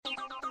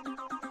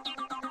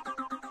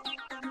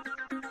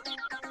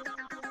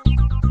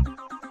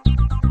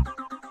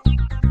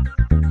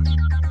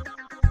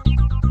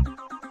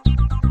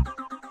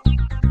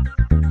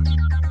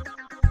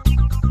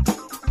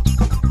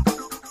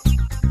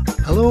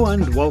Hello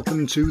and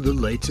welcome to the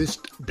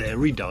latest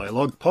Dairy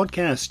Dialogue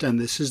podcast, and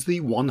this is the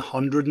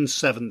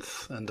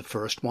 107th and the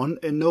first one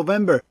in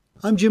November.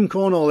 I'm Jim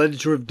Cornell,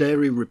 editor of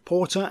Dairy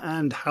Reporter,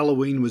 and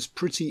Halloween was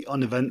pretty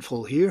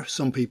uneventful here.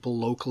 Some people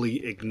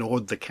locally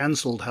ignored the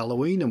cancelled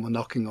Halloween and were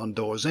knocking on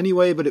doors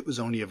anyway, but it was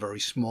only a very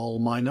small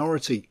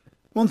minority.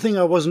 One thing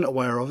I wasn't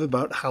aware of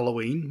about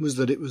Halloween was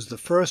that it was the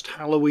first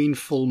Halloween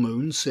full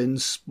moon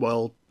since,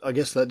 well, I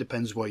guess that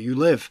depends where you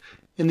live.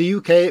 In the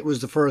UK it was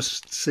the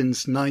first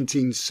since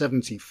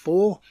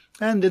 1974,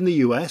 and in the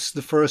US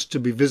the first to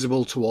be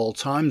visible to all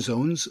time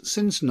zones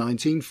since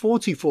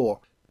 1944.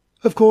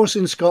 Of course,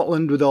 in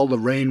Scotland, with all the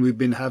rain we've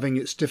been having,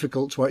 it's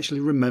difficult to actually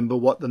remember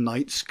what the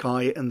night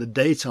sky and the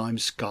daytime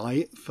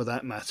sky, for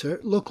that matter,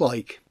 look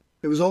like.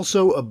 It was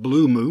also a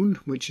blue moon,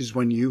 which is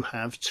when you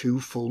have 2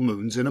 full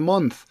moons in a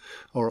month,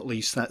 or at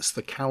least that's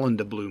the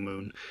calendar blue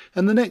moon,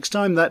 and the next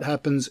time that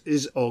happens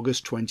is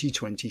August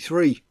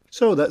 2023.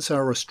 So that's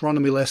our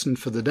astronomy lesson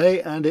for the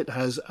day, and it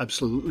has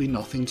absolutely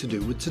nothing to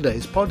do with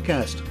today's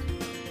podcast.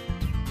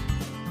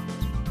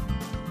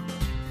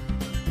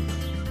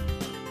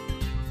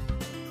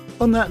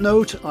 On that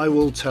note, I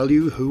will tell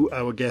you who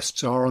our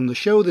guests are on the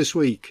show this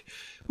week.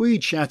 We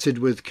chatted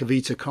with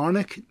Kavita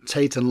Karnik,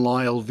 Tate &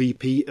 Lyle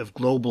VP of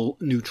Global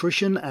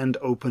Nutrition and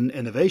Open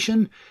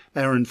Innovation,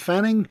 Erin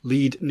Fanning,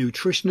 Lead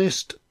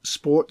Nutritionist,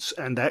 Sports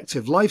and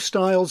Active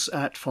Lifestyles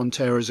at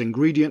Fonterra's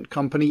ingredient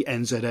company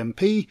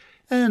NZMP,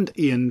 and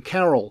Ian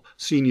Carroll,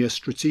 Senior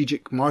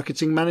Strategic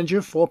Marketing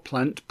Manager for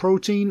Plant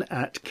Protein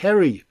at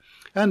Kerry.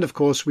 And of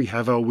course we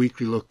have our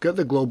weekly look at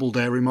the global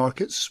dairy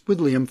markets with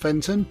Liam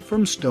Fenton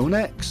from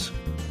StoneX.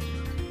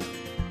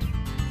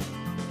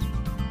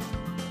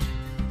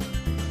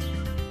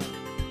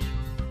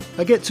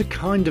 I get to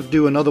kind of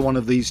do another one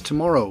of these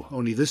tomorrow,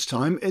 only this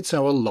time it's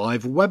our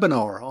live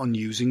webinar on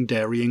using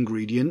dairy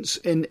ingredients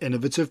in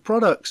innovative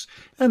products,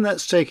 and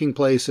that's taking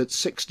place at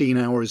 16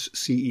 hours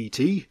CET,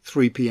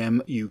 3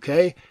 p.m.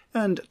 UK,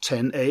 and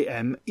 10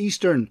 a.m.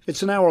 Eastern.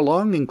 It's an hour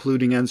long,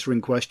 including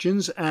answering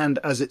questions, and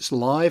as it's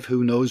live,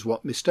 who knows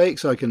what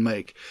mistakes I can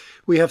make.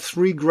 We have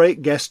 3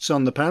 great guests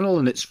on the panel,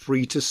 and it's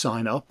free to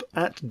sign up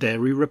at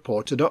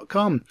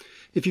dairyreporter.com.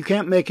 If you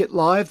can't make it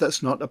live,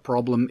 that's not a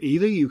problem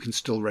either. You can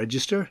still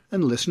register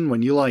and listen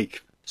when you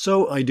like.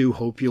 So I do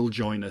hope you'll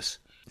join us.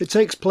 It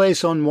takes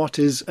place on what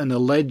is an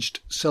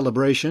alleged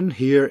celebration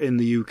here in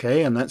the UK,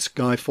 and that's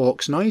Guy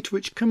Fawkes Night,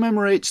 which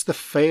commemorates the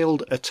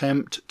failed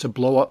attempt to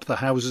blow up the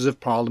Houses of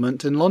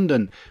Parliament in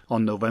London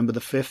on November the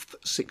 5th,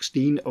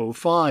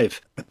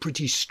 1605. A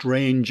pretty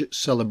strange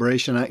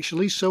celebration,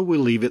 actually, so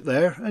we'll leave it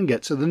there and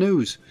get to the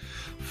news.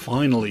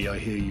 Finally, I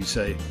hear you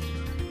say.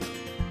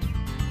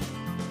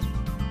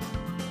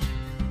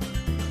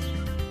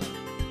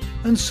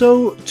 And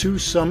so, to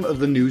some of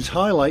the news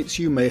highlights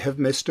you may have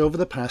missed over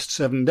the past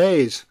 7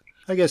 days.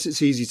 I guess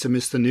it's easy to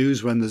miss the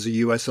news when there's a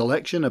US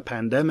election, a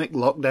pandemic,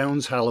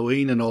 lockdowns,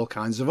 Halloween, and all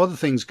kinds of other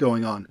things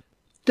going on.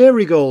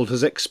 Dairygold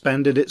has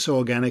expanded its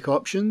organic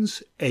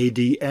options.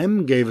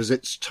 ADM gave us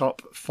its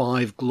top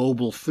 5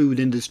 global food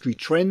industry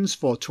trends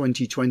for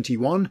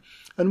 2021,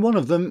 and one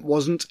of them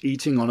wasn't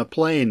eating on a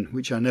plane,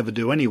 which I never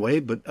do anyway,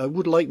 but I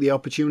would like the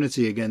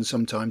opportunity again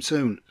sometime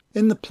soon.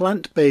 In the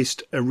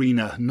plant-based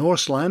arena,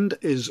 Norseland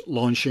is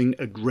launching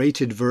a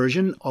grated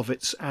version of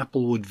its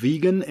Applewood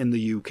Vegan in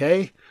the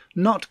UK,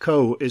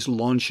 Notco is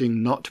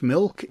launching Not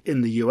Milk in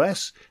the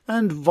US,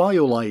 and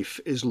Violife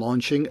is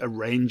launching a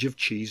range of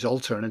cheese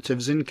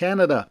alternatives in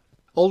Canada.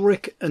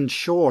 Ulrich and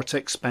Short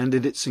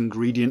expanded its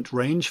ingredient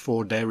range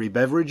for dairy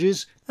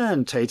beverages,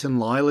 and Tate &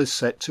 Lyle is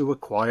set to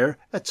acquire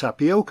a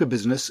tapioca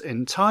business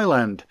in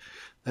Thailand.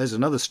 There's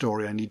another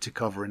story I need to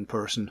cover in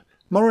person.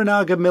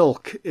 Morinaga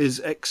Milk is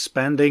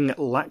expanding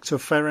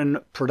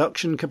lactoferrin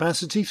production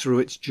capacity through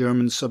its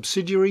German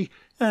subsidiary,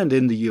 and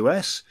in the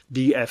US,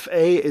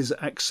 DFA is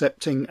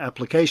accepting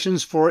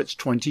applications for its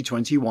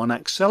 2021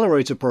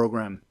 accelerator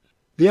program.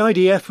 The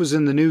IDF was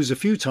in the news a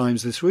few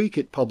times this week.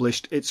 It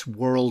published its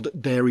World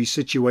Dairy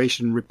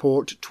Situation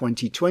Report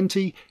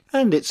 2020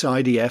 and its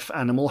IDF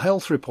Animal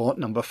Health Report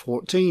number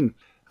 14.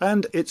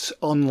 And its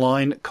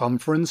online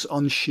conference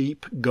on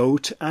sheep,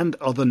 goat and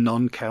other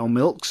non-cow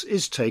milks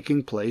is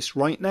taking place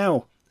right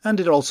now. And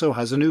it also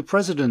has a new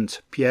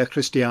president, Pier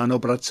Cristiano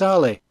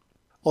Brazzale.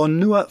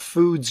 Onua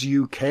Foods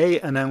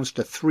UK announced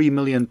a £3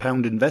 million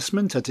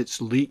investment at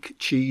its Leek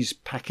cheese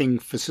packing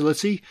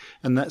facility,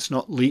 and that's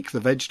not Leek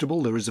the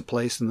vegetable, there is a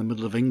place in the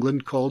middle of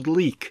England called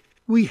Leek.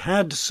 We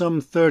had some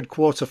third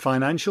quarter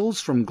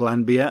financials from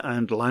Glanbia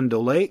and Land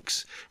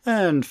O'Lakes,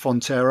 and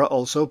Fonterra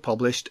also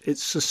published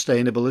its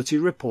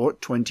Sustainability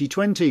Report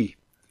 2020.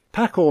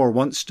 Pacor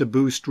wants to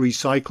boost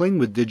recycling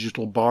with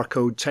digital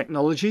barcode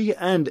technology,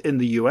 and in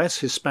the US,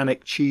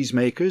 Hispanic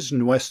cheesemakers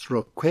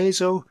Nuestro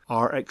Queso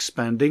are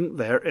expanding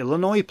their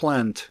Illinois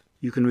plant.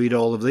 You can read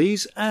all of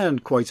these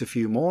and quite a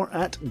few more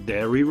at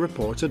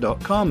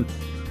dairyreporter.com.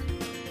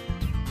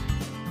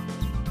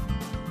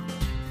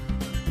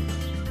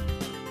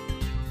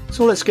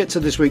 So let's get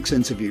to this week's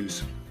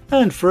interviews.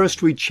 And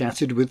first we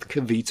chatted with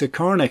Kavita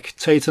Karnik,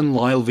 Tate &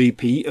 Lyle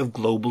VP of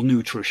Global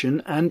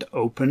Nutrition and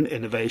Open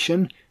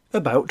Innovation,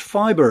 about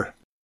fibre.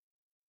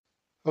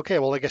 Okay,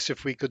 well, I guess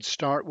if we could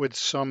start with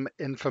some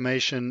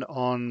information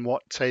on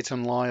what Tate &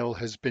 Lyle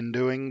has been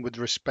doing with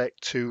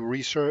respect to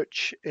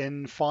research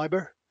in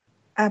fibre.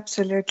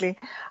 Absolutely.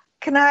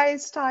 Can I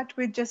start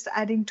with just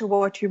adding to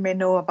what you may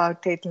know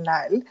about Tate &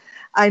 Lyle?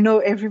 I know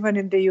everyone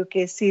in the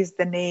UK sees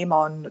the name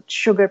on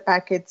sugar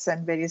packets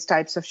and various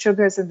types of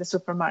sugars in the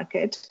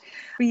supermarket.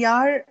 We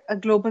are a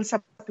global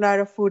supplier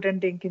of food and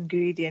drink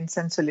ingredients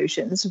and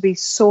solutions. We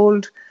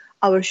sold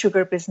our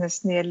sugar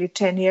business nearly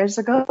 10 years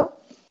ago.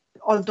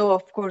 Although,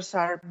 of course,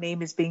 our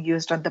name is being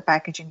used on the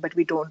packaging, but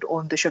we don't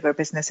own the sugar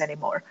business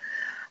anymore.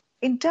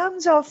 In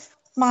terms of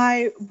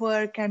my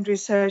work and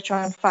research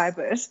on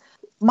fibers,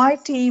 my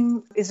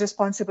team is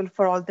responsible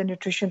for all the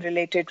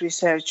nutrition-related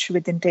research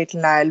within Tate &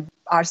 Lyle.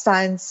 Our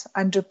science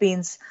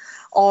underpins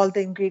all the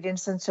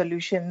ingredients and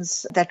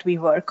solutions that we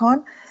work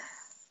on.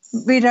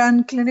 We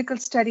run clinical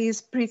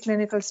studies,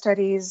 preclinical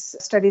studies,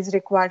 studies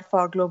required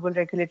for global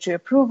regulatory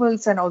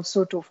approvals, and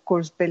also to, of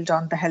course, build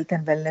on the health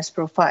and wellness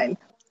profile.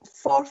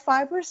 For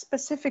fiber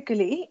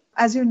specifically,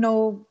 as you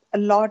know, a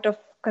lot of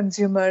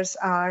consumers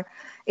are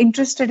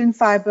interested in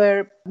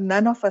fiber.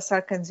 None of us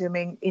are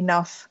consuming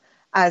enough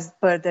as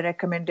per the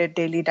recommended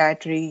daily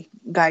dietary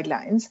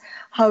guidelines.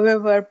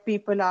 However,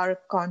 people are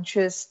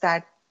conscious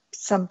that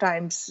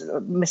sometimes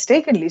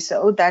mistakenly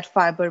so, that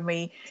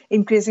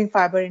increasing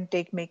fiber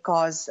intake may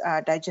cause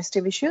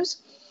digestive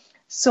issues.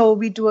 So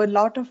we do a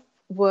lot of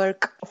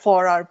work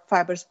for our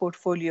fibers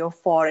portfolio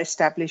for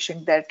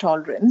establishing their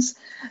tolerance.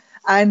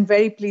 I'm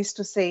very pleased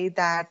to say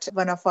that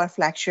one of our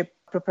flagship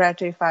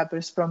proprietary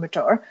fibers,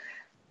 Prometor,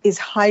 is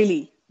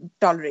highly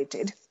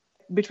tolerated,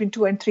 between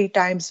 2 and 3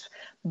 times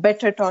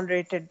better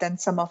tolerated than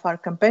some of our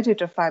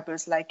competitor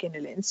fibers like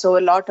inulin. So a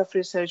lot of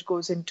research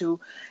goes into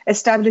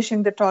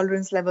establishing the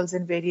tolerance levels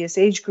in various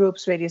age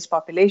groups, various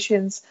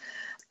populations.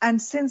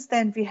 And since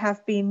then, we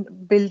have been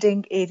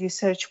building a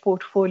research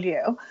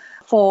portfolio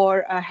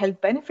for health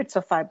benefits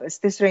of fibers.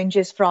 This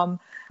ranges from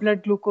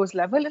blood glucose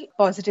level,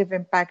 positive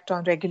impact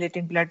on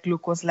regulating blood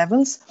glucose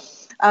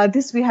levels.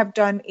 This we have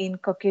done in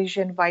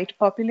Caucasian white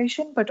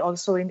population, but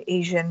also in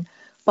Asian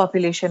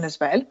population as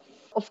well.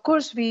 Of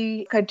course,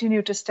 we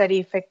continue to study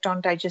effect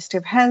on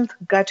digestive health,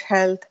 gut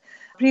health,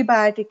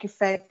 prebiotic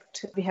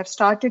effect. We have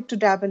started to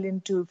dabble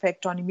into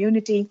effect on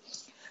immunity.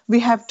 We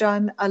have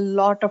done a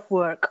lot of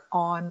work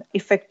on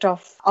effect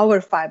of our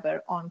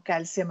fiber on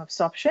calcium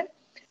absorption.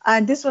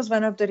 And this was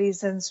one of the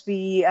reasons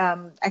we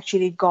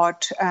actually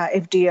got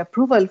FDA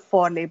approval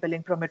for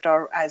labeling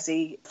Prometor as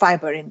a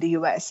fiber in the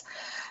US.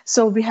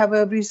 So we have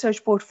a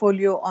research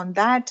portfolio on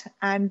that.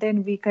 And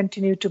then we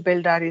continue to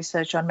build our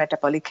research on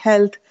metabolic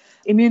health,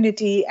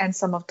 immunity, and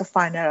some of the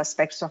finer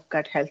aspects of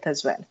gut health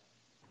as well.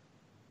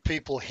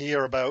 People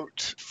hear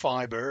about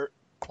fiber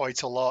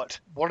quite a lot.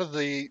 What are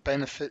the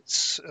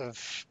benefits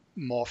of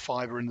more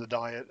fiber in the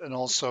diet, and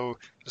also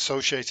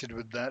associated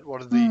with that,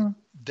 what are the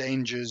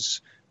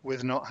dangers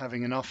with not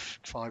having enough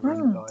fiber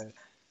in the diet?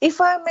 If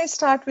I may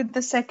start with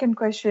the second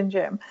question,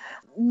 Jim,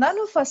 none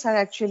of us are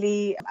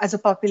actually, as a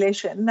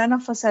population, none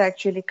of us are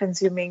actually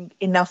consuming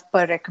enough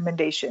per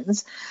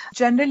recommendations.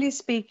 Generally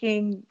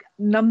speaking,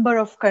 number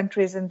of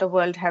countries in the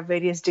world have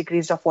various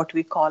degrees of what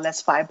we call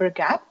as fiber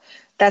gap.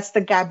 That's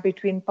the gap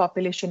between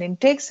population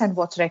intakes and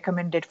what's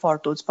recommended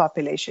for those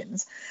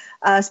populations.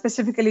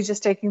 Specifically,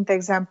 just taking the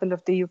example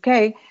of the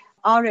UK,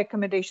 our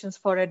recommendations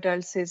for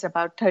adults is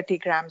about 30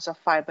 grams of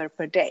fiber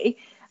per day.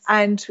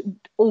 And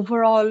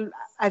overall,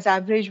 as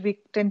average, we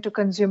tend to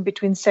consume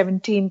between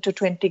 17 to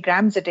 20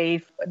 grams a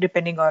day,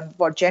 depending on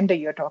what gender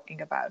you're talking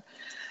about.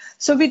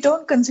 So we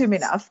don't consume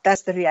enough.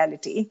 That's the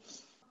reality.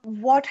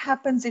 What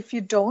happens if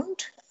you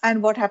don't?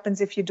 And what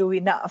happens if you do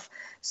enough?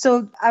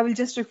 So I will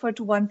just refer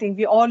to one thing.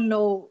 We all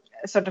know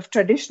sort of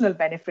traditional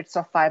benefits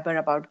of fiber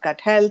about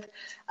gut health,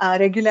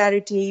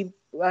 regularity,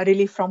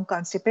 relief from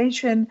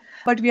constipation.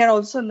 But we are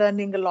also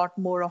learning a lot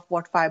more of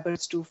what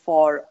fibers do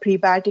for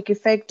prebiotic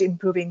effect,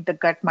 improving the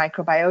gut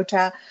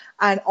microbiota,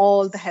 and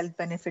all the health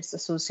benefits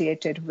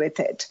associated with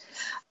it.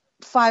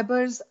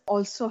 Fibers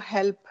also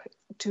help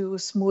to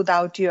smooth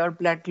out your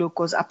blood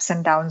glucose ups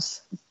and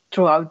downs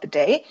throughout the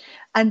day.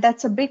 And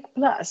that's a big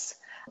plus.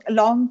 A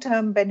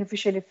long-term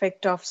beneficial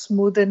effect of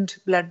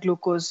smoothened blood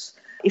glucose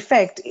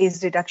effect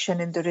is reduction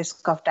in the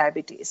risk of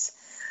diabetes.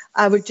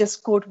 I would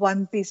just quote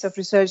one piece of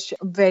research,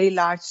 a very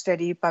large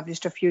study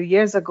published a few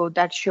years ago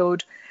that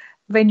showed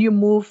when you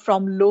move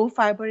from low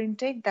fiber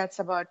intake, that's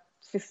about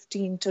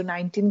 15 to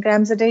 19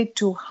 grams a day,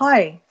 to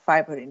high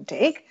fiber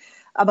intake,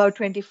 about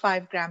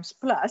 25 grams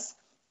plus,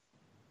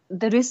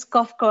 the risk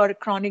of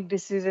chronic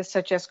diseases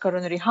such as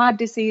coronary heart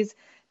disease,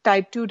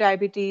 type 2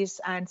 diabetes,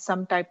 and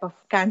some type of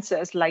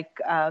cancers like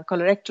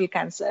colorectal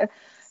cancer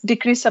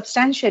decrease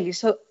substantially.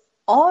 So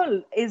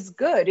all is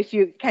good if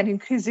you can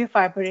increase your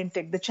fiber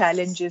intake. The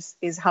challenge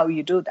is how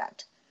you do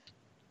that.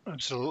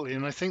 Absolutely.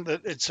 And I think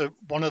that it's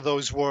one of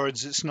those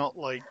words, it's not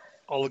like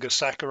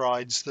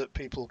oligosaccharides that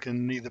people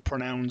can neither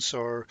pronounce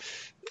or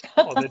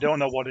they don't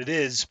know what it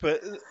is.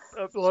 But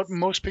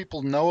most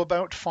people know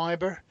about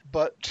fiber,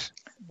 but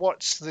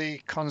what's the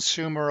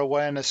consumer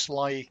awareness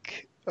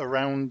like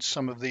around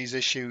some of these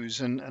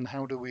issues, and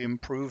how do we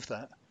improve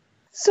that?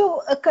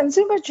 So, a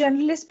consumer,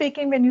 generally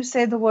speaking, when you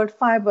say the word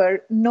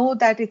fiber, know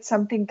that it's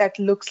something that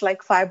looks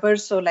like fiber,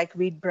 so like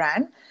wheat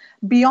bran.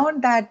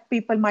 Beyond that,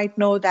 people might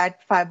know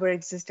that fiber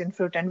exists in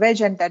fruit and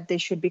veg and that they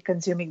should be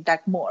consuming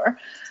that more.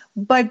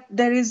 But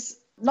there is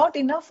not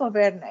enough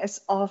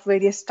awareness of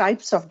various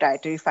types of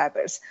dietary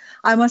fibers.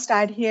 I must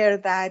add here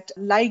that,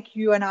 like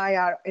you and I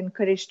are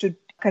encouraged to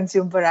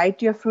consume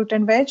variety of fruit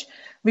and veg,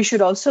 we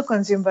should also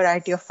consume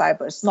variety of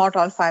fibers. Not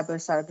all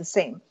fibers are the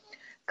same.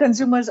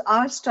 Consumers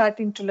are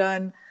starting to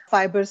learn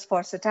fibers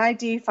for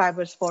satiety,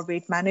 fibers for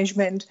weight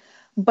management,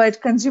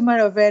 but consumer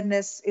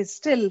awareness is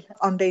still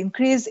on the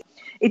increase.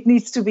 It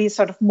needs to be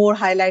sort of more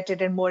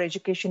highlighted and more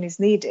education is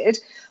needed.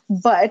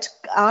 But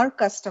our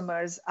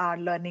customers are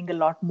learning a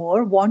lot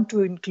more, want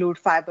to include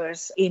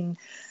fibers in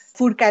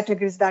food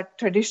categories that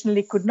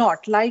traditionally could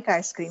not, like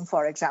ice cream,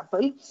 for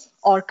example,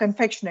 or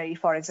confectionery,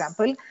 for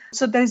example.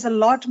 So there is a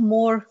lot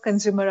more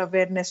consumer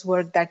awareness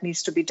work that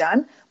needs to be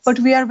done, but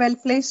we are well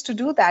placed to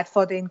do that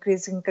for the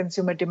increasing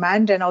consumer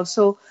demand and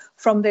also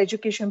from the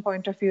education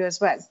point of view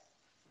as well.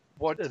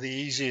 What are the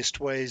easiest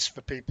ways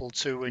for people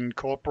to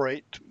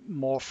incorporate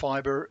more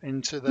fiber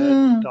into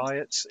their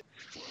diets?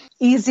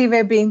 Easy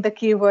way being the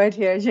key word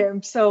here,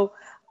 Jim. So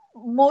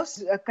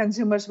most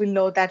consumers will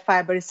know that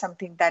fiber is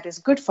something that is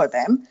good for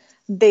them.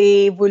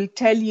 They will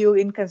tell you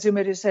in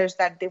consumer research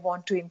that they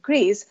want to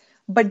increase,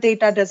 but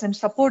data doesn't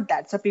support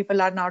that. So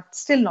people are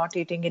still not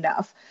eating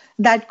enough.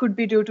 That could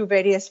be due to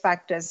various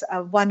factors.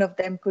 One of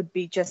them could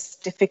be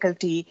just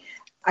difficulty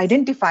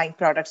identifying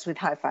products with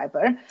high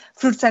fiber.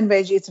 Fruits and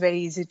veg, it's very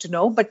easy to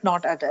know, but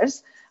not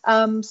others.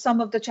 Some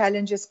of the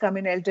challenges come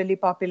in elderly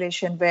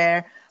population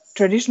where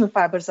traditional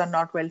fibers are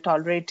not well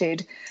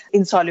tolerated,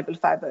 insoluble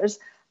fibers.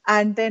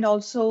 And then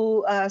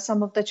also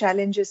some of the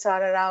challenges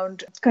are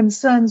around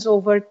concerns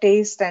over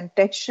taste and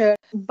texture.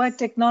 But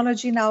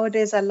technology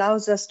nowadays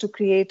allows us to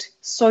create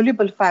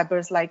soluble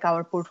fibers like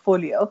our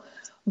portfolio,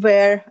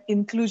 where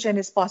inclusion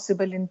is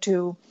possible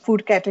into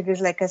food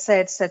categories, like I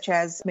said, such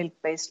as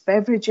milk-based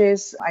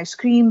beverages, ice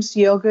creams,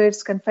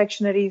 yogurts,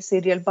 confectionery,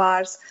 cereal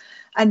bars.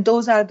 And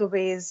those are the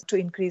ways to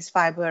increase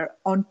fiber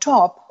on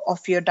top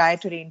of your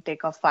dietary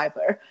intake of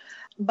fiber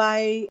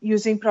by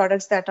using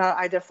products that are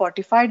either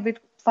fortified with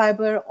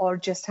fiber or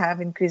just have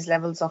increased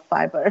levels of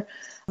fiber,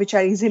 which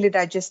are easily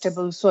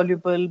digestible,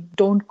 soluble,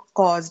 don't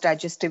cause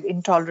digestive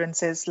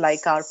intolerances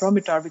like our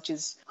Promitor, which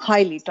is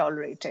highly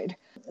tolerated.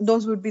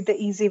 Those would be the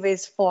easy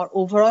ways for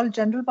overall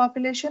general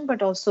population,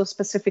 but also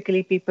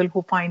specifically people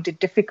who find it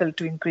difficult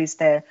to increase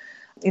their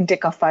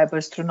intake of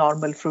fibers through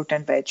normal fruit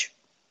and veg.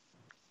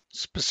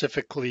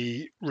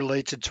 Specifically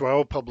related to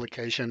our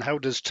publication, how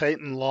does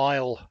Tate &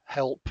 Lyle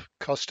help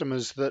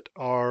customers that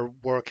are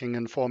working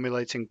and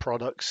formulating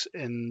products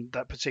in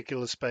that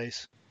particular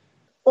space?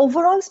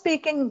 Overall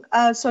speaking,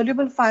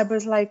 soluble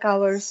fibers like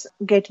ours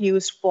get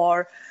used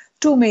for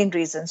two main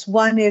reasons.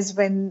 One is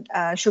when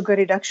sugar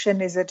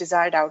reduction is a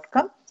desired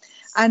outcome,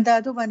 and the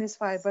other one is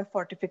fiber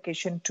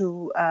fortification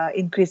to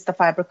increase the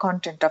fiber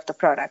content of the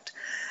product.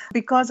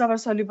 Because our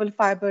soluble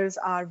fibers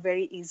are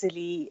very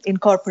easily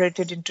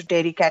incorporated into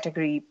dairy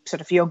category,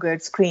 sort of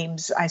yogurts,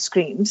 creams, ice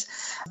creams,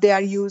 they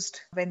are used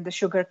when the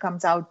sugar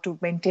comes out to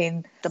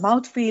maintain the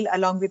mouthfeel,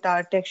 along with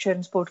our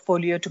texturants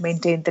portfolio to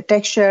maintain the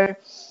texture,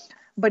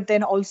 but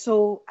then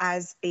also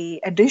as a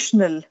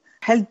additional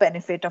health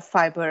benefit of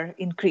fiber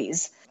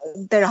increase.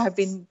 There have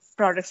been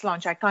products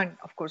launched. I can't,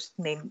 of course,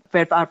 name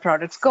where our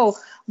products go,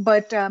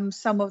 but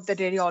some of the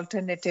dairy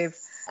alternative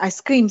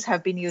ice creams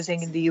have been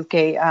using in the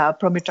UK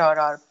Promitor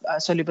or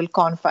soluble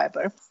corn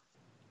fiber.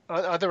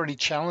 Are there any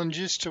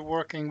challenges to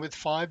working with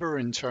fiber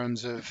in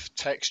terms of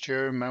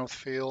texture,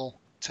 mouthfeel,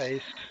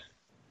 taste?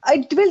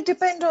 It will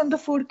depend on the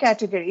food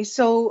category.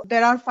 So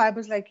there are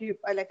fibers like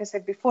I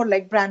said before,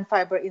 like bran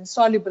fiber,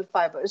 insoluble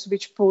fibers,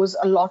 which pose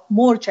a lot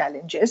more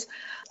challenges.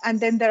 And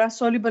then there are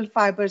soluble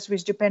fibers,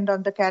 which depend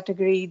on the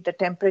category, the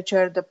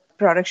temperature, the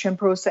production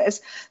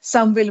process.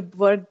 Some will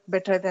work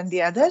better than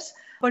the others.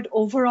 But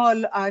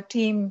overall, our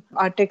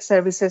tech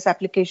services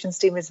applications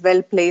team is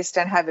well placed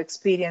and have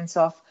experience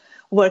of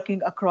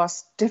working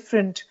across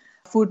different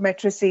food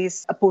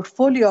matrices, a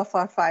portfolio of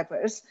our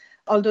fibers.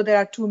 Although there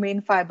are two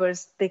main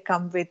fibers, they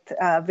come with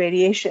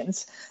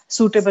variations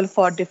suitable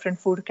for different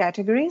food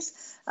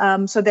categories.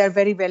 So they're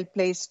very well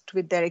placed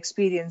with their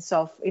experience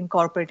of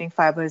incorporating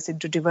fibers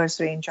into diverse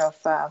range of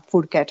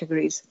food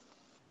categories.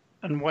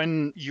 And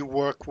when you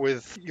work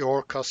with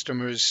your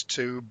customers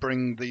to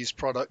bring these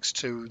products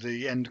to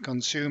the end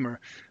consumer,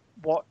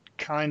 what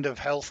kind of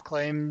health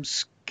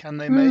claims can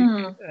they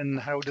make and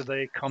how do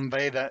they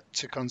convey that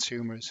to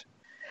consumers?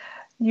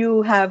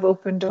 You have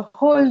opened a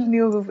whole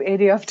new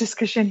area of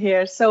discussion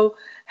here. So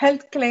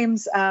health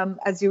claims,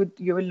 as you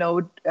will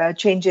know,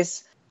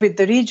 changes with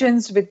the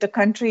regions, with the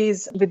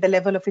countries, with the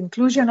level of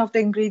inclusion of the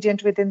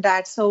ingredient within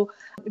that. So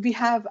we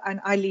have, and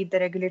I lead the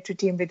regulatory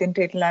team within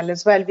Tate & Lyle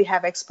as well. We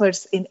have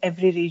experts in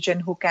every region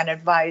who can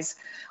advise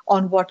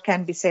on what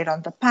can be said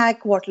on the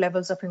pack, what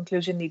levels of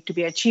inclusion need to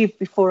be achieved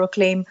before a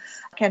claim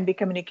can be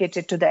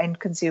communicated to the end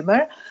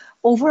consumer.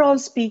 Overall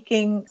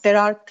speaking, there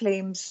are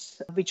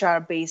claims which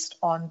are based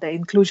on the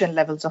inclusion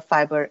levels of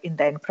fiber in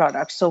the end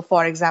product. So,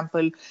 for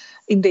example,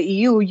 in the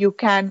EU, you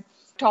can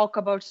talk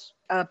about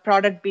a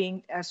product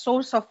being a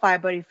source of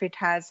fiber if it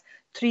has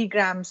 3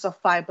 grams of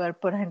fiber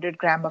per 100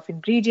 gram of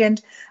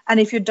ingredient. And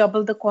if you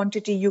double the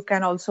quantity, you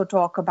can also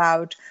talk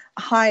about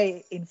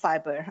high in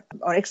fiber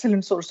or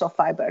excellent source of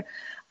fiber.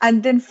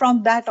 And then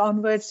from that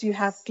onwards, you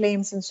have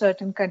claims in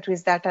certain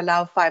countries that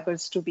allow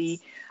fibers to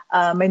be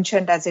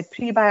mentioned as a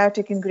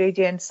prebiotic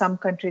ingredient. Some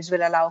countries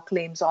will allow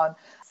claims on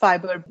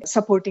fiber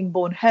supporting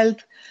bone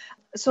health.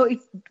 So it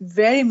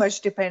very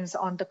much depends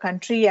on the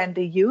country and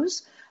the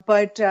use.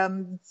 But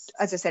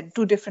as I said,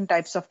 2 different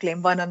types of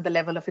claim, one on the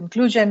level of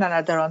inclusion,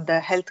 another on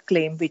the health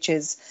claim, which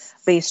is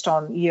based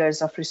on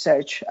years of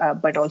research,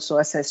 but also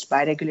assessed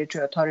by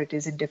regulatory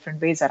authorities in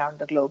different ways around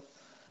the globe.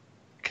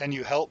 Can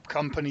you help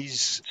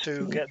companies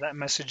to get that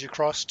message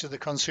across to the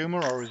consumer,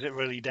 or is it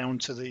really down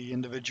to the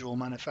individual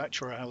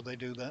manufacturer how they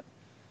do that?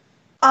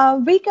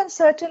 We can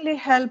certainly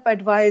help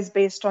advise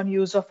based on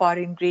use of our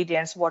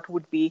ingredients, what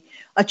would be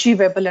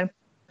achievable and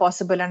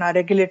possible, and our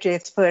regulatory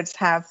experts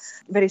have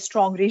very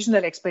strong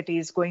regional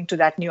expertise going to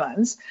that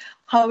nuance.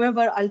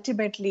 However,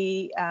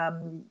 ultimately,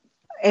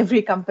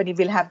 every company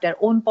will have their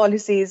own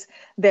policies,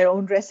 their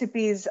own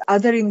recipes,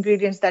 other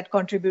ingredients that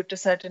contribute to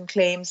certain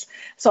claims.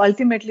 So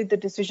ultimately, the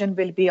decision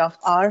will be of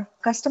our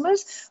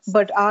customers,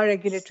 but our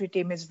regulatory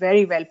team is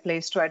very well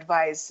placed to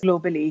advise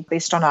globally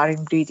based on our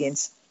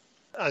ingredients.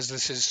 As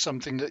this is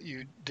something that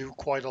you do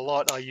quite a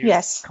lot, are you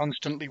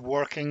constantly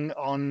working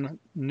on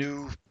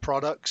new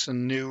products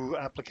and new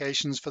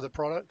applications for the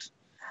products?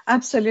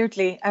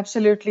 Absolutely.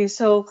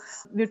 So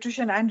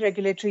nutrition and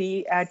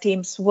regulatory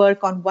teams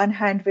work on one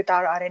hand with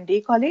our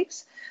R&D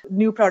colleagues,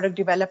 new product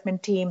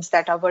development teams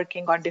that are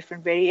working on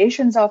different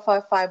variations of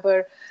our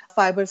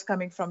fibers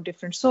coming from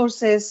different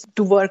sources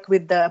to work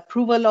with the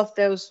approval of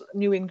those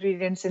new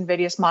ingredients in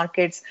various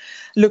markets,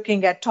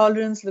 looking at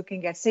tolerance,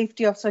 looking at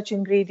safety of such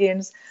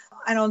ingredients.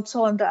 And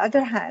also, on the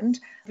other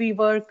hand, we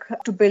work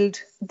to build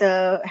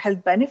the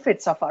health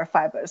benefits of our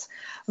fibers.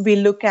 We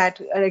look at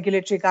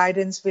regulatory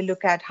guidance. We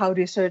look at how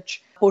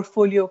research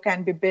portfolio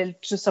can be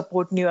built to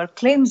support newer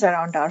claims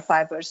around our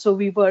fibers. So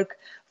we work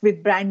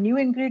with brand new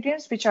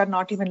ingredients, which are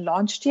not even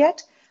launched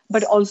yet,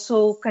 but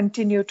also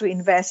continue to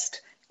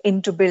invest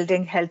into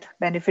building health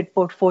benefit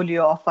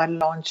portfolio of our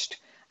launched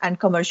and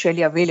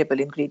commercially available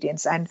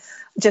ingredients. And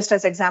just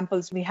as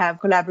examples, we have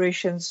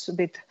collaborations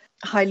with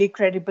highly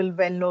credible,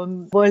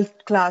 well-known,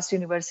 world-class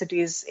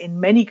universities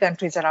in many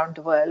countries around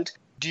the world.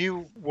 Do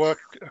you work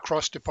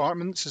across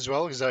departments as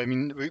well? Because I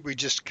mean, we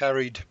just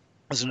carried,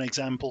 as an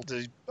example,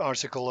 the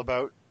article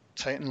about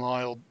Tate &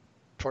 Lyle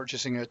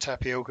purchasing a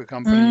tapioca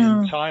company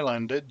in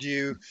Thailand. Do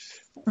you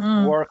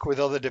work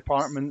with other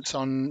departments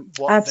on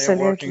what they're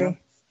working on?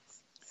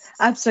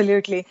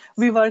 Absolutely.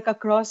 We work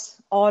across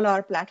all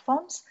our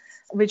platforms,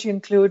 which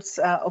includes,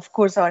 of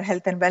course, our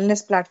health and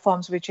wellness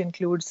platforms, which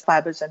includes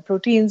fibers and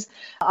proteins,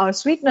 our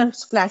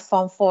sweeteners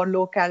platform for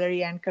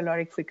low-calorie and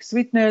caloric-free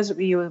sweeteners.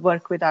 We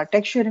work with our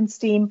texturants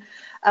team.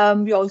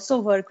 We also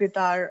work with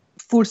our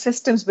food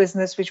systems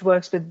business, which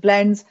works with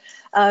blends.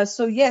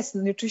 So yes,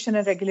 nutrition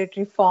and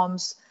regulatory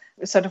forms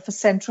sort of a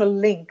central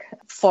link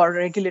for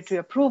regulatory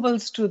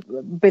approvals to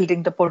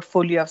building the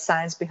portfolio of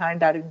science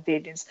behind our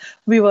ingredients.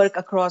 We work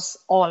across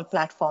all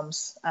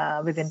platforms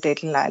within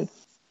Tate & Lyle.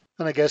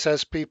 And I guess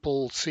as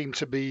people seem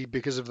to be,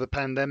 because of the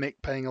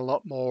pandemic, paying a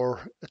lot more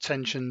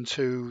attention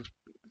to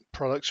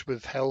products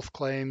with health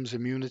claims,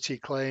 immunity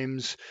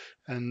claims,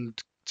 and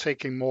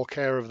taking more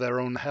care of their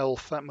own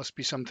health, that must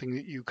be something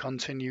that you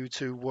continue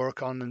to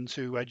work on and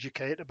to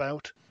educate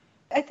about.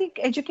 I think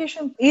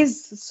education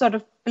is sort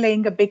of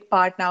playing a big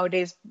part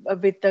nowadays.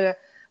 With the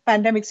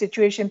pandemic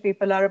situation,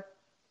 people are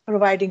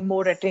providing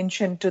more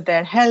attention to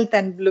their health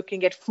and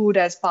looking at food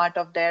as part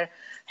of their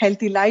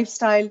healthy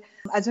lifestyle.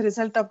 As a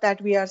result of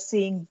that, we are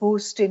seeing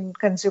boost in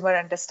consumer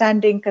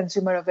understanding,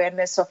 consumer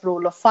awareness of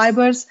role of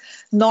fibers,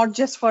 not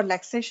just for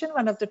laxation,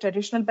 one of the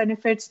traditional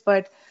benefits,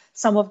 but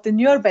some of the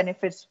newer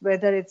benefits,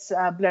 whether it's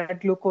blood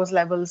glucose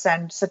levels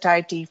and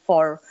satiety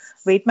for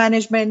weight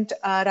management,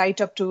 right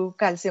up to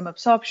calcium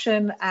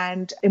absorption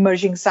and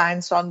emerging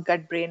science on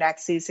gut-brain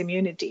axis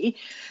immunity.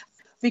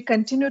 We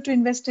continue to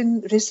invest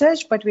in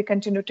research, but we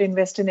continue to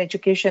invest in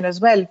education as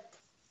well.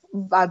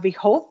 We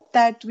hope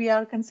that we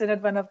are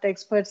considered one of the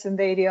experts in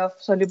the area of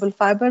soluble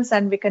fibers,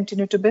 and we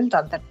continue to build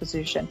on that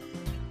position.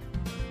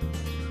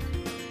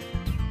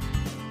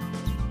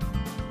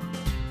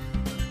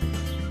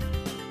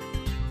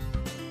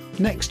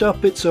 Next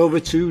up, it's over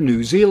to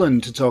New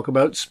Zealand to talk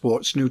about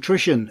sports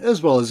nutrition,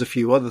 as well as a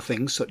few other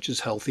things such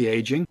as healthy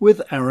aging,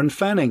 with Aaron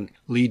Fanning,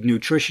 lead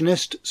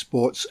nutritionist,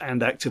 sports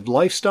and active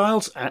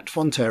lifestyles at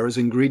Fonterra's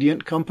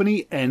ingredient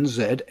company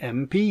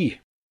NZMP.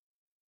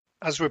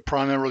 As we're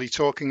primarily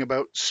talking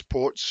about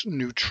sports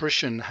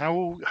nutrition,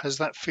 how has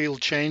that field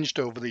changed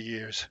over the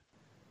years?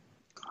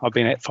 I've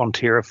been at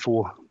Fonterra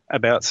for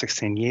about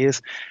 16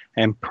 years,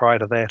 and prior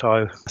to that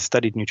I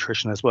studied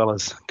nutrition as well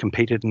as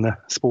competed in the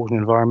sporting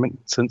environment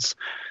since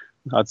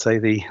I'd say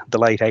the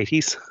late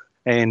 80s.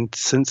 And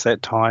since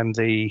that time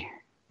the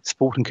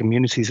sporting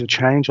communities have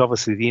changed.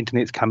 Obviously the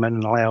internet's come in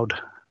and allowed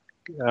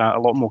a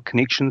lot more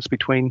connections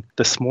between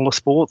the smaller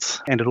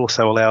sports, and it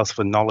also allows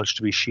for knowledge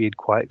to be shared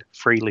quite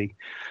freely.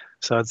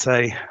 So I'd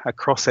say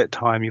across that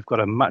time you've got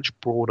a much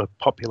broader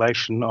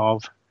population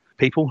of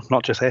people,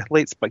 not just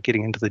athletes, but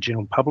getting into the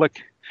general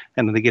public,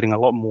 and they're getting a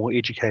lot more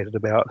educated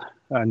about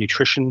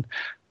nutrition,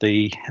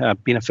 the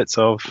benefits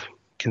of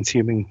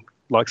consuming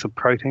likes of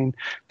protein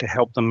to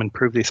help them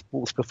improve their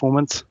sports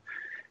performance.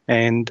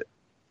 And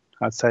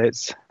I'd say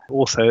it's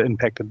also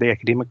impacted the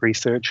academic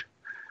research,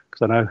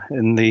 because I know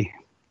in the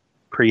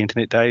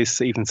pre-internet days,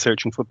 even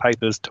searching for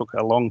papers took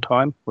a long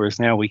time, whereas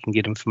now we can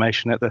get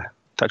information at the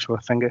touch of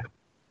a finger.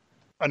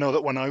 I know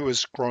that when I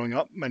was growing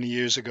up many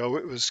years ago,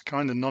 it was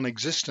kind of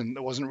non-existent.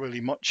 There wasn't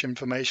really much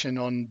information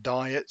on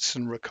diets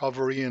and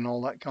recovery and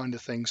all that kind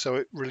of thing. So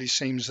it really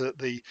seems that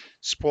the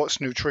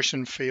sports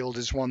nutrition field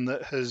is one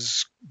that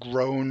has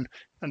grown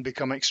and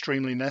become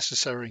extremely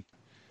necessary.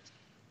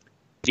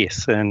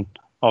 Yes, and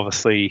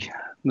obviously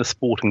the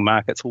sporting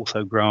market's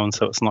also grown,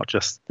 so it's not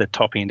just the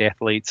top-end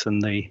athletes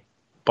and the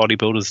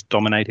bodybuilders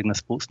dominating the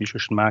sports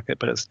nutrition market,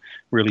 but it's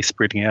really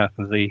spreading out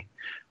to the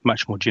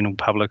much more general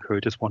public who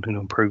are just wanting to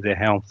improve their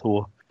health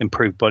or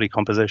improve body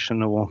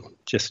composition or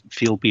just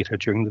feel better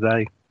during the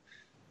day.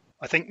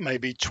 I think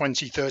maybe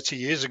 20, 30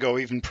 years ago,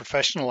 even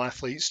professional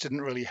athletes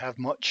didn't really have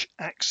much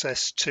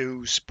access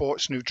to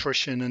sports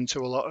nutrition and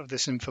to a lot of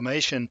this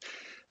information.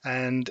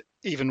 And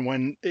even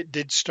when it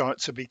did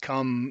start to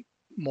become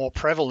more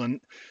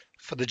prevalent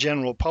for the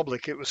general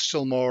public, it was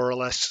still more or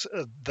less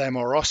a them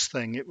or us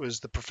thing. It was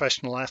the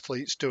professional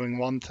athletes doing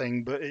one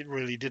thing, but it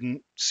really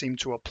didn't seem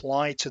to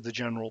apply to the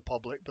general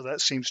public. But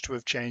that seems to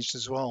have changed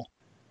as well.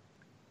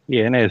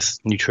 Yeah, and as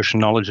nutrition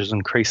knowledge has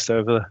increased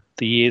over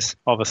the years,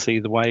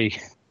 obviously the way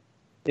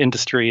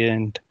industry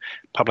and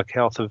public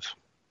health have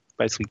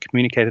basically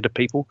communicated to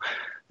people,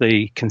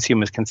 the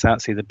consumers can start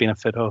to see the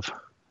benefit of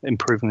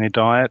improving their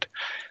diet,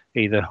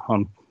 either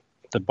on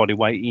the body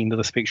weight end of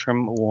the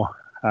spectrum or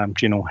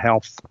general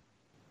health.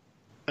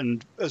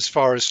 And as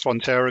far as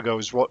Fonterra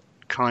goes, what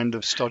kind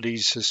of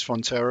studies has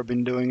Fonterra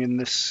been doing in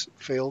this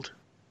field?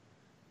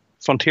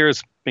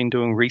 Fonterra's been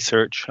doing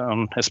research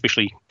on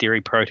especially dairy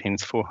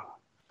proteins for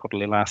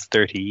probably the last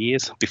 30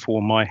 years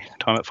before my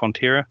time at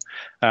Fonterra.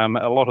 A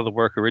lot of the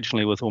work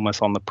originally was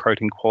almost on the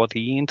protein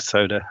quality end,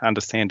 so to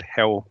understand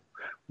how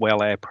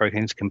well our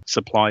proteins can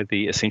supply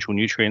the essential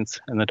nutrients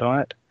in the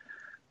diet.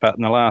 But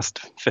in the last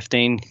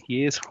 15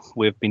 years,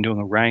 we've been doing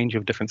a range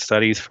of different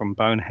studies from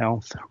bone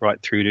health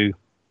right through to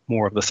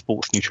more of the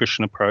sports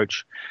nutrition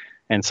approach.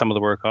 And some of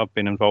the work I've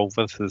been involved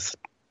with is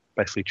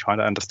basically trying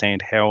to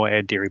understand how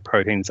our dairy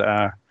proteins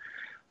are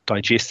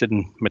digested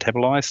and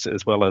metabolized,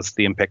 as well as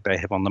the impact they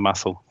have on the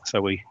muscle.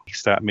 So we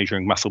start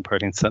measuring muscle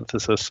protein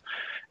synthesis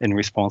in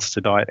response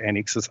to diet and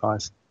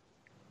exercise.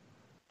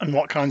 And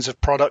what kinds of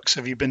products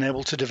have you been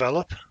able to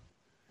develop?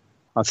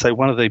 I'd say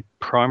one of the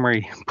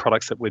primary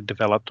products that we've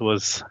developed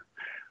was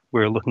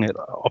we're looking at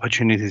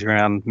opportunities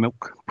around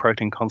milk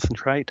protein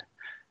concentrate.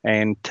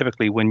 And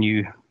typically when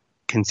you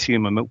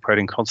consume a milk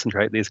protein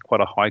concentrate, there's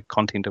quite a high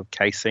content of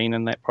casein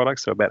in that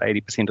product, so about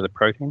 80% of the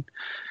protein.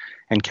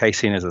 And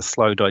casein is a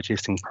slow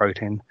digesting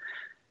protein.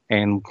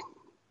 And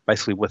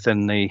basically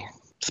within the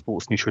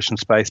sports nutrition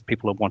space,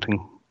 people are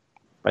wanting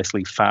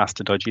basically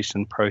faster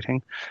digestion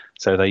protein.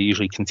 So they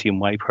usually consume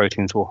whey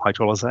proteins or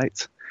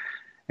hydrolysates.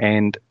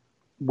 And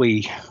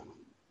we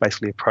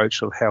basically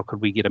approached of how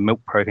could we get a milk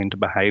protein to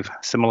behave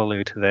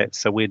similarly to that.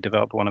 So we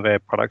developed one of our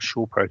products,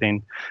 Shore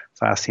Protein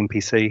Fast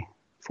MPC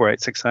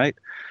 4868,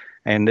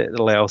 and it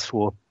allows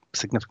for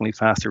significantly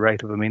faster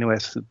rate of amino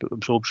acid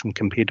absorption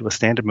compared to a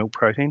standard milk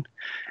protein,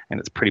 and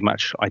it's pretty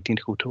much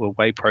identical to a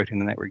whey protein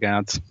in that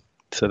regards.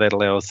 So that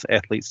allows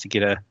athletes to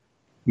get a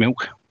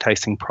milk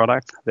tasting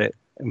product that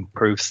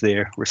improves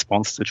their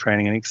response to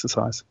training and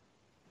exercise.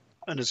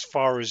 And as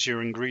far as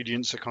your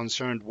ingredients are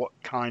concerned, what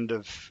kind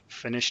of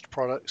finished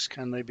products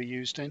can they be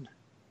used in?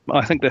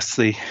 I think that's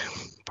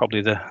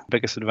probably the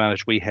biggest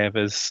advantage we have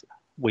is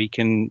we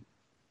can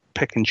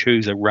pick and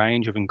choose a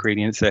range of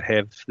ingredients that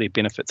have their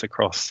benefits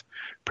across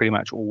pretty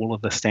much all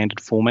of the standard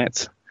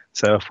formats.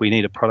 So if we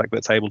need a product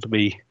that's able to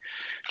be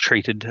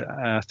treated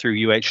through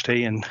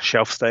UHT and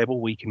shelf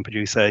stable, we can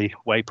produce a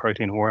whey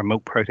protein or a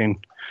milk protein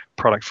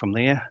product from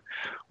there.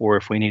 Or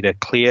if we need a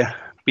clear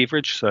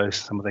beverage, so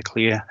some of the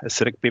clear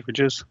acidic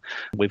beverages,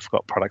 we've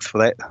got products for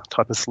that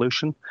type of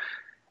solution.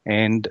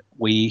 And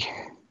we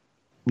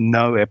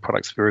know our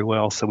products very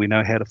well, so we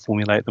know how to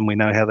formulate them, we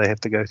know how they have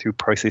to go through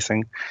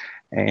processing,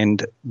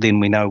 and then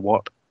we know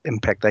what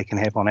impact they can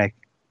have on our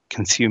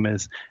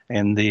consumers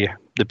and the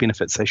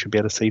benefits they should be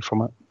able to see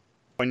from it.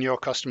 When your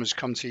customers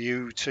come to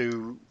you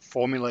to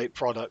formulate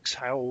products,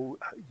 how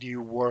do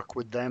you work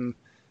with them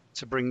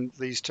to bring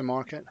these to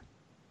market?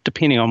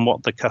 depending on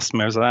what the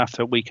customer is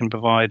after, we can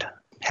provide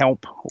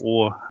help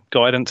or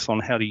guidance on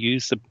how to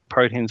use the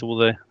proteins or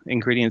the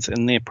ingredients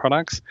in their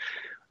products.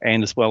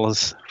 And as well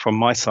as from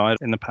my side,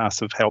 in the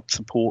past, have helped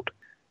support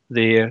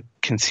their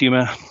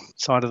consumer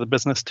side of the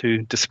business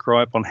to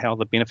describe on how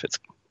the benefits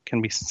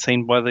can be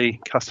seen by the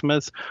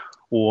customers,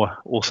 or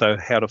also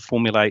how to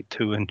formulate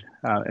to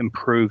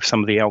improve some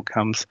of the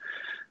outcomes.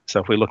 So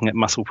if we're looking at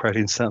muscle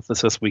protein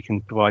synthesis, we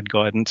can provide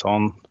guidance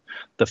on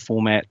the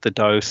format, the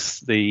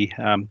dose, the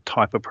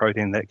type of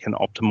protein that can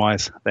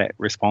optimize that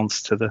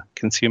response to the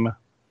consumer.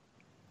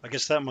 I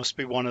guess that must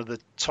be one of the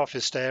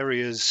toughest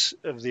areas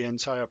of the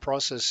entire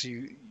process.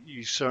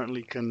 You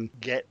certainly can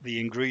get the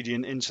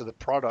ingredient into the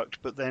product,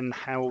 but then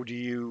how do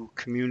you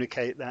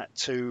communicate that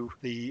to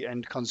the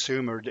end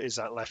consumer? Is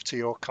that left to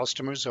your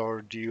customers,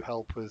 or do you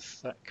help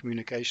with that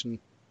communication?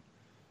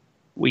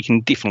 We can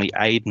definitely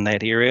aid in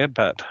that area,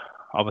 but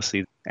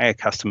obviously our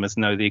customers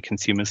know their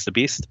consumers the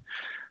best,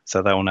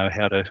 so they'll know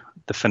how to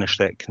finish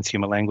that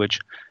consumer language,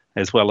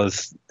 as well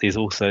as there's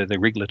also the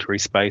regulatory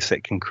space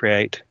that can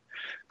create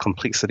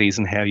complexities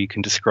in how you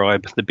can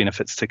describe the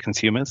benefits to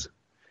consumers,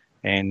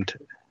 and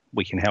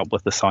we can help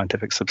with the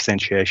scientific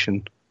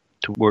substantiation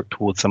to work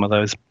towards some of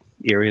those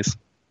areas.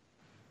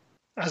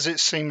 As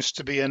it seems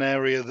to be an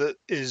area that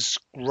is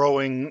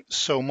growing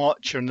so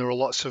much and there are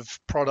lots of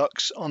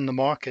products on the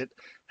market,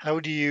 how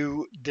do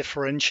you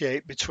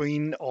differentiate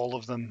between all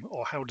of them,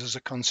 or how does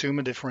a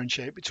consumer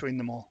differentiate between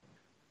them all?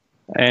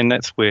 And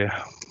that's where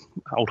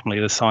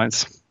ultimately the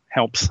science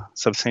helps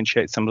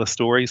substantiate some of the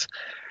stories.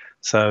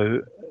 So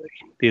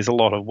there's a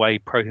lot of whey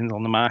proteins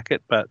on the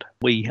market, but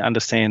we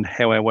understand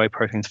how our whey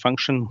proteins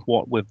function,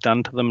 what we've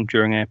done to them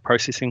during our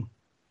processing,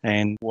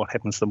 and what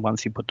happens to them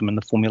once you put them in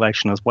the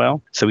formulation as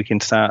well. So we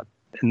can start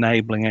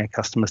enabling our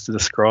customers to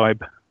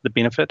describe the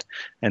benefit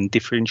and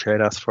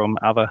differentiate us from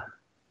other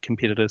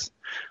competitors.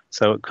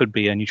 So it could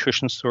be a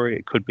nutrition story,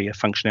 it could be a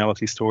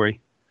functionality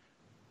story.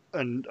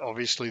 And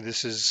obviously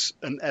this is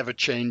an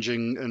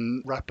ever-changing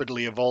and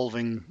rapidly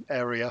evolving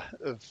area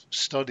of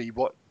study.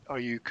 What are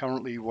you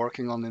currently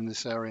working on in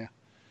this area?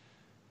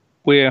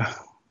 We're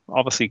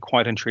obviously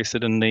quite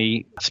interested in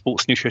the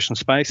sports nutrition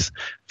space.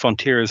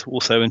 Fonterra is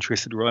also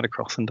interested right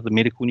across into the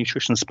medical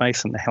nutrition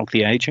space and the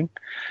healthy aging.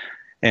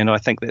 And I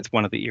think that's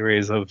one of the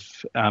areas of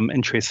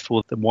interest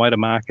for the wider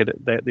market,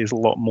 that there's a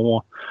lot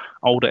more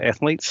older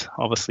athletes.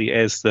 Obviously,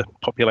 as the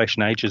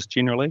population ages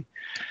generally,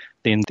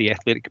 then the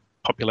athletic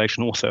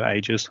population also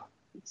ages.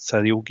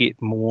 So you'll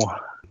get more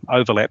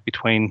overlap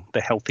between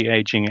the healthy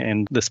aging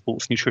and the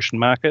sports nutrition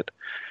market.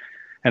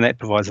 And that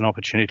provides an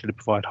opportunity to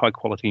provide high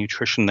quality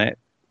nutrition that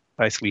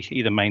basically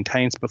either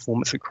maintains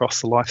performance across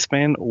the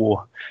lifespan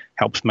or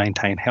helps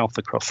maintain health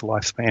across the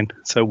lifespan.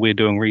 So we're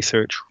doing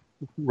research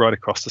right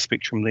across the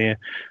spectrum there,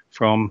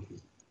 from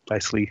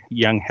basically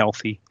young,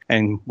 healthy,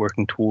 and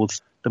working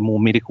towards the more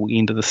medical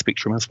end of the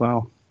spectrum as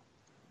well.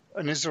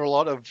 And is there a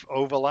lot of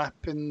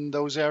overlap in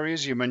those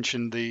areas? You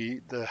mentioned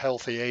the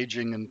healthy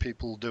aging and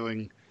people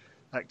doing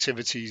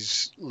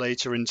activities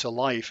later into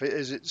life.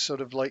 Is it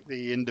sort of like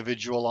the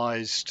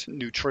individualized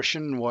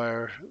nutrition,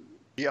 where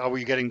are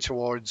we getting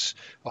towards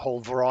a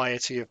whole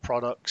variety of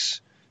products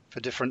for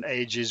different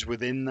ages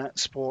within that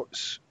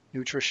sports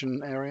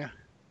nutrition area?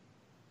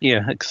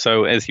 Yeah,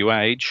 so as you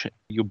age,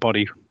 your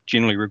body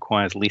generally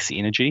requires less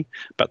energy,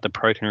 but the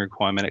protein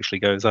requirement actually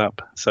goes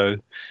up. So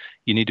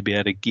you need to be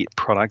able to get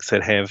products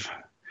that have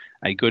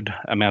a good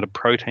amount of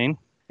protein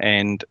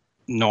and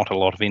not a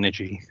lot of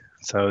energy.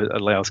 So it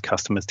allows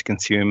customers to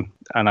consume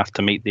enough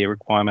to meet their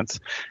requirements.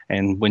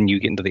 And when you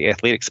get into the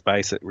athletic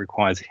space, it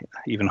requires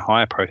even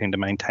higher protein to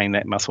maintain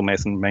that muscle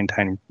mass and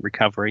maintain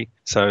recovery.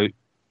 So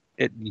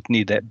you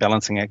need that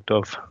balancing act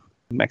of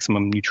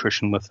maximum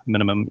nutrition with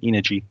minimum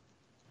energy.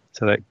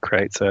 So that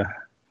creates a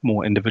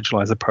more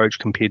individualized approach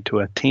compared to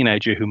a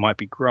teenager who might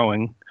be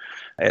growing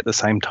at the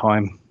same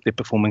time they're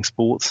performing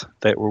sports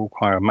that will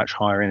require a much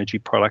higher energy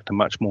product, a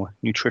much more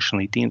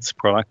nutritionally dense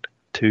product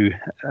to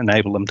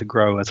enable them to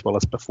grow as well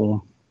as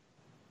perform.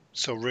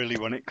 So really,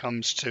 when it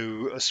comes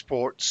to a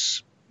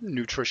sports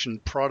nutrition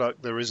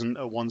product, there isn't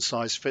a one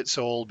size fits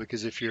all,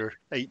 because if you're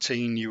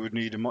 18, you would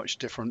need a much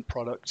different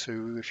product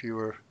to if you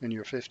were in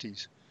your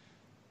 50s.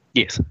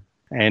 Yes,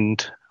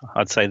 and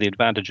I'd say the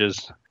advantage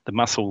is the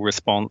muscle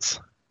response.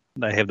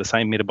 They have the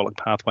same metabolic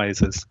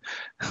pathways as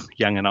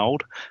young and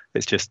old.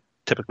 It's just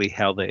typically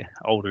how the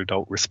older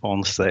adult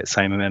responds to that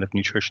same amount of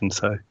nutrition.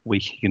 So we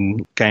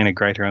can gain a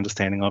greater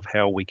understanding of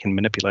how we can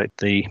manipulate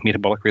the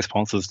metabolic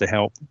responses to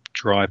help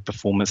drive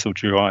performance or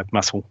drive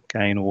muscle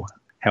gain or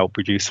help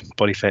reduce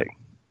body fat.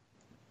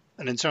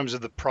 And in terms of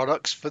the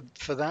products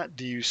for that,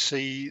 do you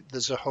see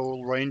there's a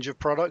whole range of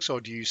products, or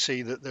do you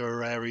see that there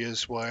are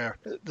areas where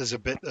there's a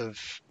bit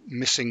of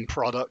missing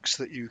products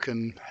that you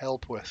can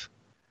help with?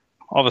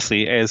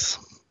 Obviously,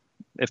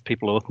 if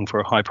people are looking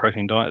for a high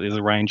protein diet, there's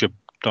a range of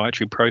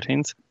dietary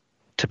proteins.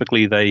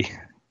 Typically, they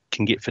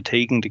can get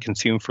fatiguing to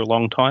consume for a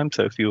long time.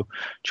 So if you're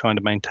trying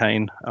to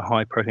maintain a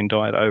high protein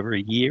diet over a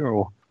year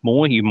or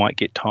more, you might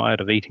get tired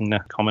of eating the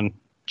common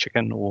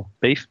chicken or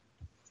beef.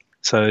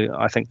 So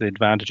I think the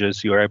advantage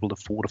is you're able to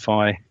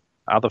fortify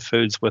other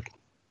foods with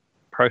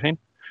protein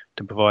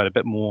to provide a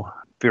bit more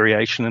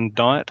variation in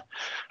diet,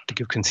 to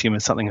give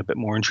consumers something a bit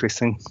more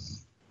interesting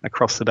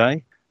across the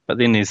day. But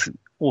then there's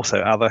also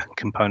other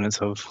components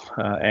of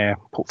our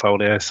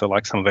portfolio. So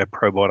like some of our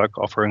probiotic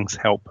offerings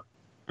help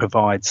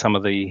provide some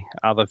of the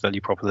other value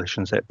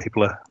propositions that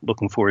people are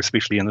looking for,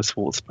 especially in the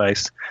sports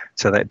space.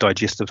 So that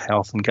digestive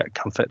health and gut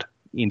comfort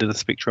end of the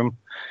spectrum.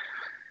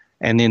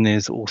 And then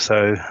there's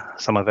also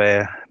some of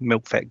our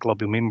milk fat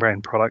globule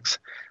membrane products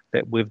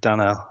that we've done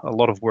a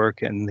lot of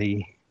work in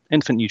the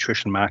infant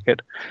nutrition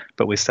market,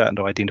 but we're starting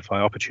to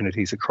identify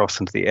opportunities across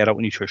into the adult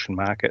nutrition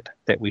market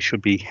that we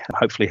should be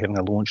hopefully having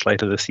a launch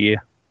later this year.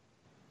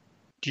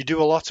 Do you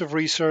do a lot of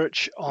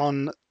research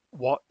on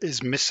what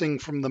is missing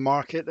from the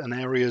market and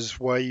areas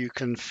where you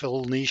can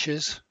fill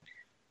niches?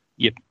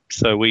 Yep.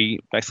 So we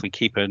basically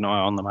keep an eye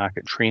on the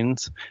market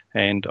trends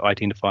and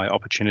identify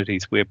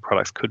opportunities where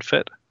products could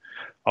fit.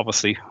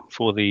 Obviously,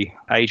 for the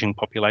aging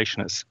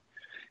population, it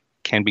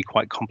can be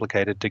quite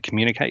complicated to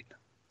communicate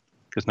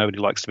because nobody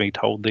likes to be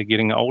told they're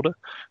getting older.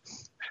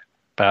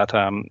 But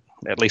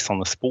at least on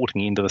the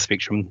sporting end of the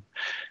spectrum,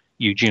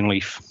 you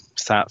generally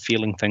start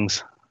feeling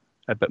things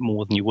a bit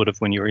more than you would have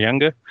when you were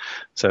younger.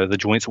 So the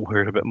joints will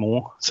hurt a bit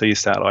more. So you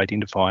start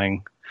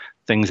identifying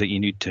things that you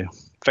need to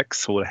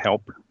fix or to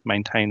help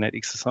maintain that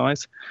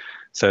exercise.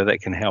 So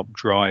that can help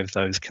drive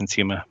those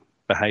consumer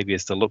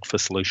behaviors to look for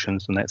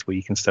solutions. And that's where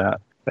you can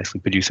start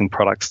basically producing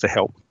products to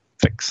help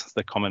fix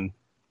the common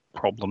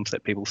problems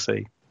that people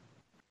see.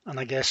 And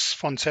I guess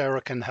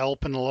Fonterra can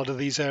help in a lot of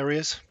these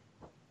areas.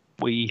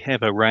 We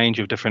have a range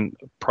of different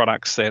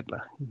products that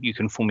you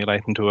can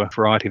formulate into a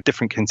variety of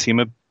different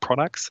consumer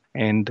products,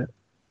 and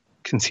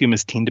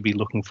consumers tend to be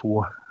looking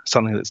for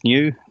something that's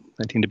new.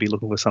 They tend to be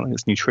looking for something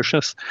that's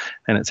nutritious,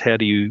 and it's how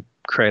do you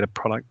create a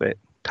product that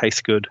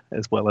tastes good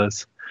as well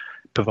as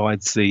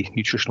provides the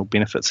nutritional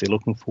benefits they're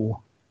looking for.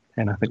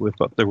 And I think we've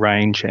got the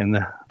range and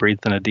the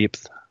breadth and the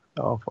depth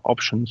of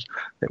options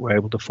that we're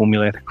able to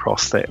formulate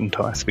across that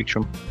entire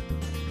spectrum.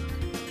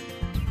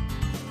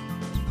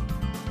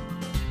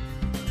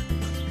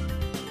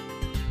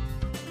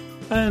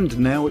 And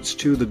now it's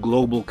to the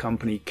global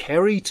company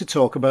Kerry to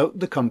talk about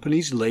the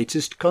company's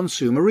latest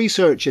consumer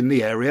research in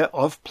the area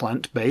of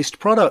plant-based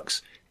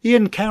products.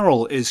 Ian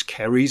Carroll is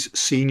Kerry's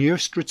Senior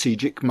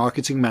Strategic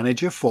Marketing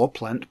Manager for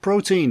plant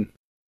protein.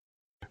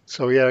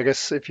 So I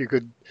guess if you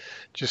could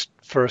just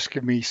first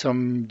give me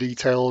some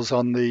details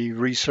on the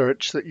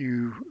research that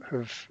you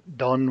have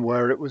done,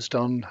 where it was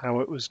done, how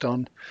it was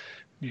done,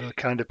 the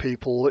kind of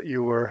people that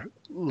you were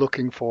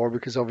looking for,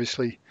 because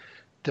obviously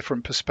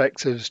different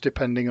perspectives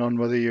depending on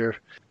whether you're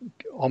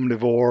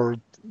omnivore,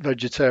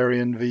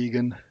 vegetarian,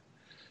 vegan.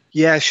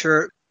 Yeah,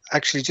 sure.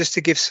 Actually, just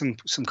to give some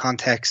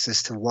context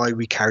as to why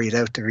we carried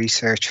out the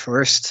research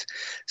first.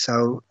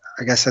 So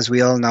I guess as we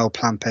all know,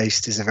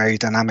 plant-based is a very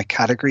dynamic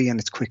category and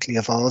it's quickly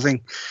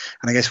evolving.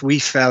 And I guess we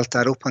felt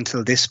that up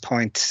until this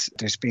point,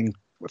 there's been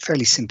a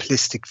fairly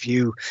simplistic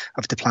view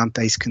of the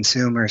plant-based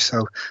consumer.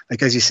 So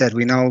like as you said,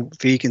 we know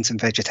vegans and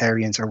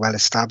vegetarians are well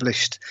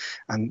established,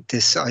 and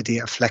this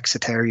idea of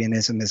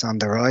flexitarianism is on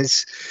the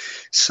rise.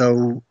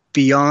 So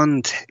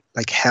beyond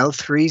like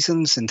health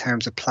reasons in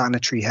terms of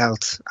planetary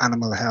health,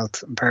 animal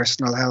health and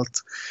personal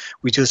health,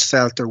 we just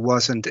felt there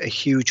wasn't a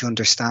huge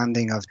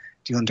understanding of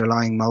the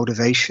underlying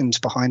motivations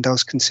behind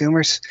those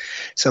consumers.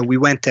 So we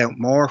went out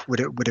more with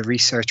a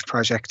research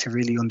project to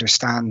really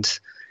understand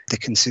the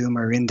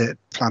consumer in the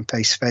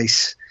plant-based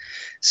space.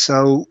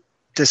 So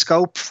the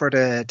scope for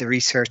the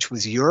research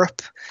was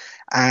Europe,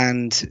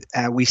 and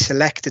we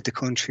selected the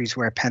countries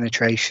where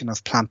penetration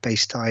of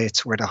plant-based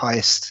diets were the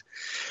highest.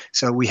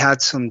 So we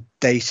had some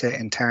data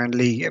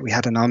internally. We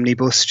had an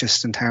omnibus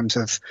just in terms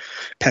of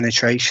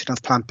penetration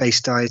of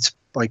plant-based diets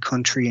by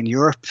country in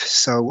Europe.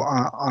 So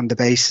on the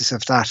basis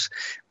of that,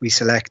 we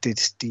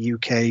selected the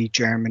UK,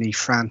 Germany,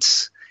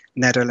 France,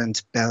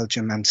 Netherlands,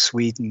 Belgium and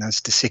Sweden as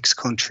the 6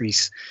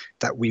 countries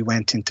that we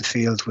went into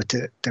field with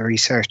the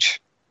research.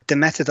 The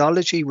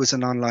methodology was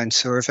an online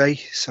survey,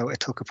 so it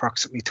took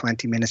approximately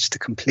 20 minutes to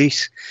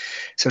complete.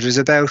 So there's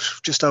about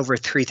just over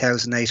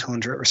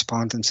 3,800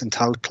 respondents in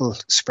total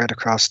spread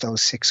across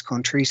those 6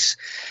 countries.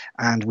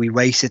 And we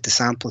weighted the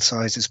sample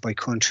sizes by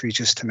country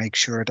just to make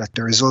sure that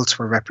the results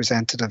were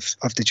representative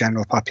of the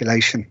general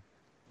population.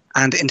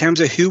 And in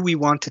terms of who we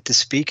wanted to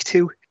speak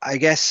to, I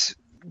guess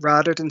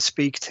rather than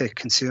speak to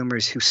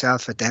consumers who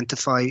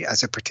self-identify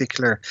as a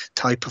particular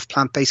type of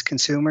plant-based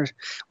consumer,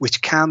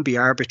 which can be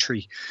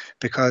arbitrary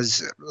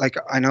because, like,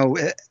 I know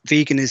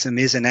veganism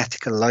is an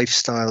ethical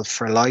lifestyle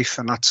for life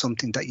and not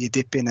something that you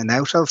dip in and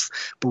out of.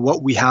 But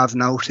what we have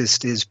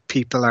noticed is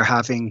people are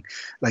having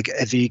like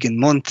a vegan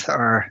month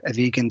or a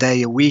vegan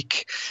day a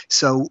week.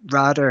 So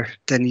rather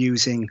than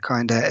using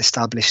kind of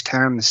established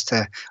terms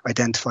to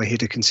identify who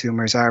the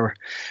consumers are,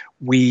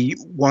 we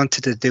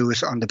wanted to do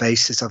it on the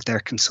basis of their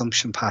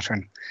consumption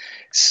pattern.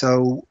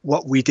 So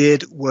what we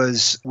did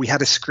was we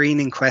had a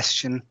screening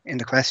question in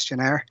the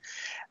questionnaire.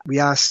 We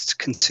asked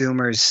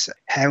consumers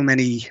how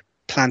many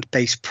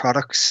plant-based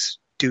products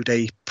do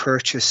they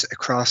purchase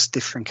across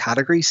different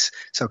categories?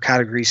 So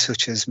categories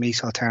such as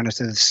meat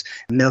alternatives,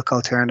 milk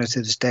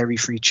alternatives,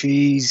 dairy-free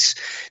cheese,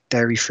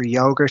 dairy-free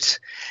yogurt,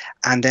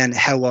 and then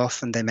how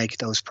often they make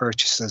those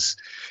purchases.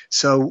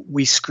 So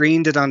we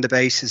screened it on the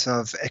basis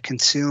of a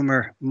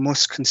consumer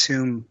must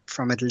consume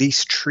from at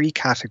least 3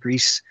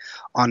 categories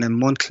on a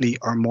monthly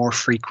or more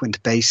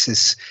frequent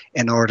basis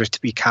in order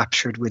to be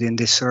captured within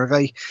this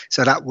survey.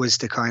 So that was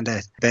the kind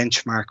of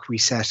benchmark we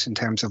set in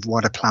terms of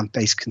what a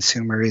plant-based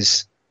consumer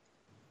is.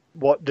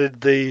 What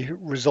did the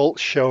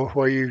results show?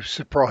 Were you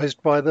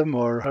surprised by them,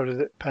 or how did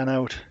it pan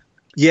out?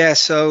 Yeah,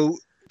 so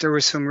there were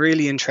some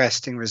really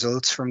interesting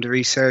results from the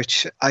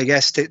research. I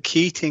guess the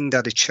key thing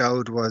that it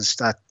showed was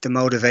that the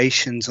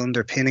motivations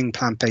underpinning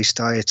plant-based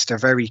diets, they're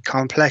very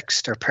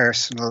complex, they're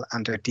personal,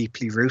 and they're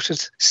deeply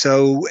rooted.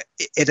 So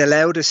it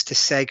allowed us to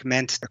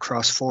segment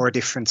across 4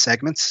 different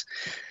segments.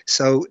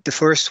 So the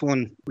first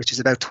one, which is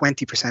about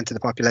 20% of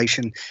the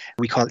population,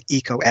 we call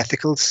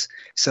eco-ethicals.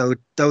 So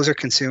those are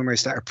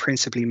consumers that are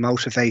principally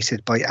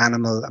motivated by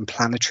animal and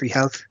planetary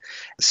health.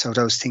 So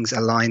those things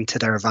align to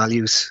their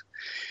values.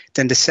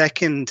 Then the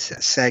second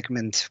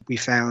segment we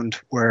found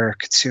were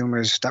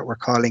consumers that we're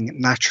calling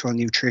natural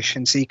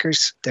nutrition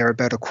seekers. They're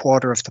about a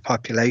quarter of the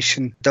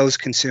population. Those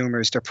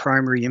consumers, their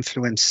primary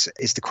influence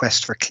is the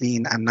quest for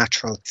clean and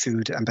natural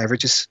food and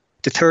beverages.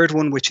 The third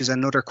one, which is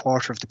another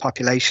quarter of the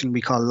population, we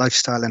call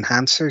lifestyle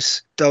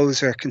enhancers.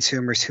 Those are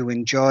consumers who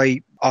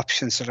enjoy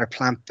options that are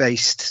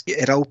plant-based.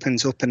 It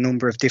opens up a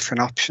number of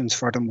different options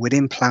for them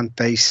within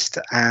plant-based,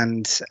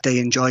 and they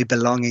enjoy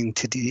belonging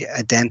to the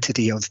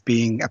identity of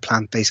being a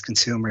plant-based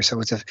consumer. So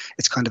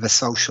it's kind of a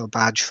social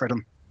badge for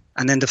them.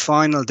 And then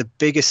the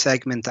biggest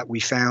segment that we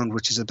found,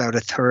 which is about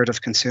a third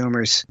of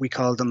consumers, we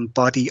call them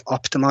body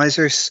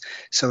optimizers.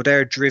 So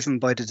they're driven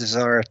by the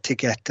desire to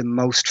get the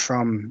most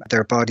from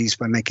their bodies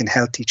by making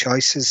healthy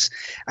choices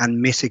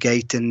and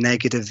mitigate the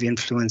negative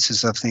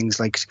influences of things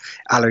like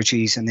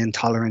allergies and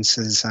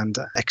intolerances and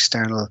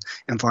external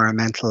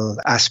environmental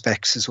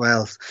aspects as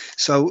well.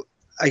 So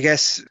I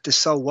guess the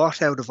so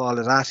what out of all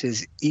of that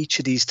is each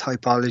of these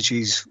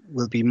typologies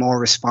will be more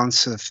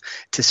responsive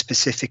to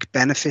specific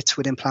benefits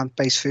within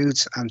plant-based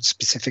foods and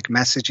specific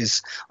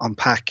messages on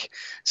pack.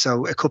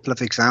 So a couple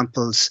of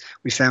examples,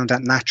 we found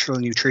that natural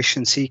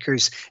nutrition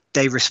seekers,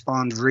 they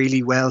respond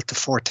really well to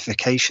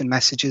fortification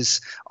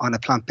messages on a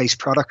plant-based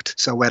product.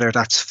 So whether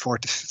that's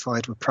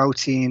fortified with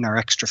protein or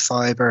extra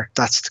fiber,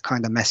 that's the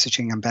kind of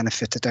messaging and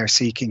benefit that they're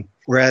seeking.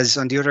 Whereas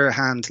on the other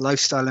hand,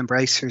 lifestyle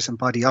embracers and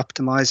body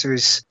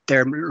optimizers,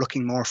 they're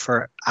looking more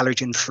for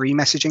allergen-free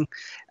messaging.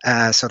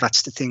 So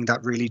that's the thing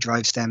that really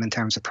drives them in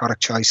terms of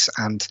product choice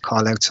and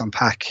call-outs on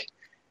pack.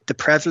 The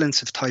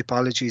prevalence of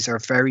typologies are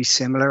very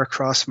similar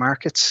across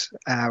markets,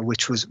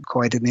 which was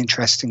quite an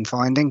interesting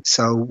finding.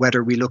 So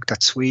whether we looked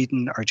at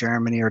Sweden or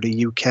Germany or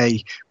the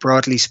UK,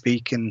 broadly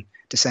speaking,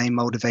 the same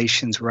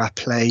motivations were at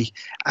play,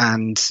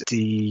 and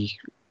the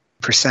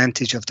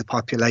percentage of the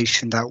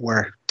population that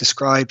were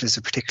described as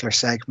a particular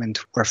segment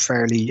were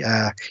fairly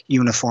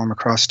uniform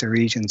across the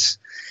regions.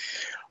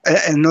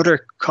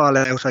 Another call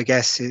out, I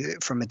guess,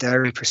 from a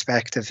dairy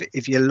perspective,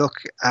 if you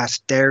look at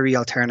dairy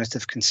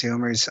alternative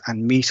consumers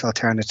and meat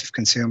alternative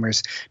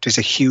consumers, there's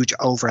a huge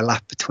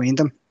overlap between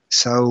them.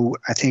 So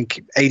I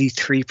think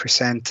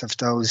 83% of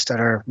those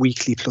that are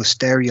weekly plus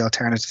dairy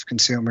alternative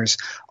consumers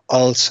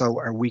also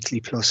are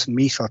weekly plus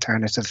meat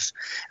alternative.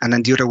 And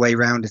then the other way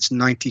around, it's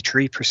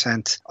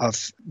 93%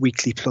 of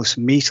weekly plus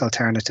meat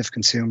alternative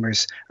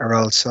consumers are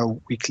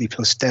also weekly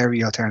plus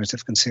dairy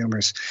alternative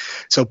consumers.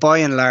 So by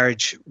and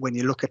large, when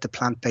you look at the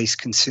plant-based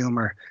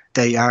consumer,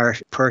 they are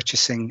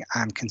purchasing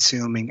and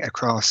consuming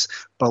across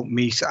both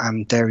meat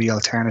and dairy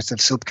alternative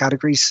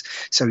subcategories.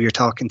 So you're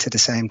talking to the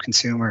same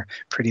consumer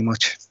pretty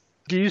much.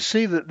 Do you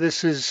see that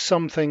this is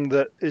something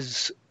that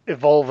is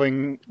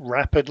evolving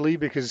rapidly?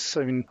 Because,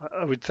 I mean,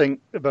 I would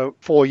think about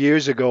 4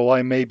 years ago,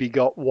 I maybe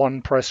got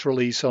one press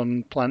release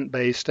on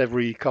plant-based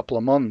every couple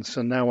of months,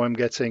 and now I'm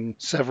getting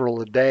several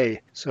a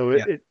day. So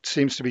it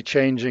seems to be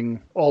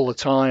changing all the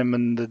time,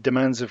 and the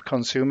demands of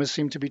consumers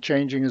seem to be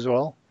changing as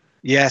well.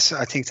 Yes,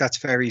 I think that's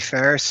very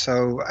fair.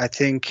 So I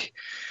think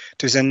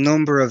there's a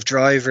number of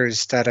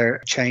drivers that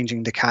are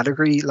changing the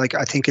category. Like,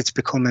 I think it's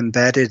become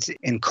embedded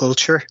in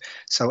culture.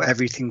 So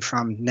everything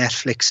from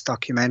Netflix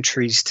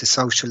documentaries to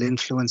social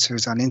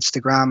influencers on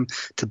Instagram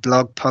to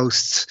blog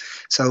posts.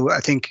 So I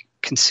think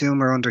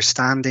consumer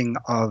understanding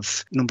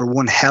of, number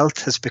one,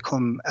 health has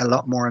become a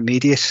lot more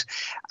immediate,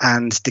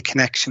 and the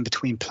connection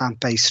between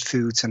plant-based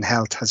foods and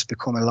health has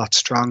become a lot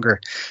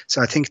stronger.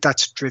 So I think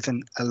that's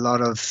driven a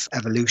lot of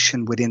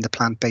evolution within the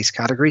plant-based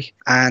category.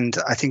 And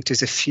I think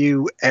there's a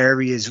few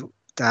areas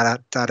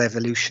that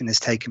evolution is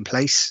taking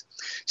place.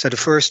 So the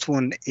first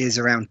one is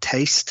around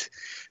taste.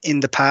 In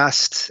the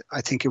past,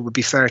 I think it would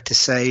be fair to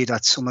say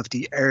that some of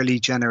the early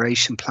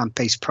generation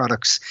plant-based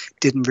products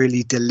didn't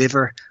really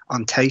deliver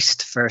on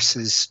taste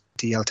versus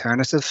the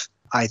alternative.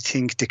 I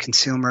think the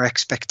consumer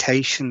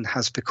expectation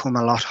has become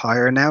a lot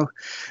higher now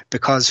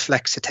because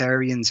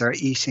flexitarians are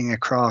eating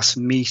across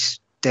meat,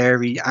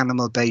 dairy,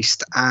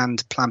 animal-based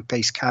and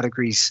plant-based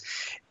categories,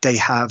 they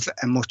have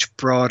a much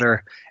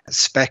broader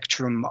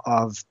spectrum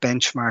of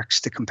benchmarks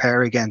to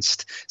compare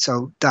against.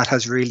 So that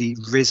has really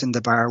risen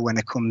the bar when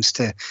it comes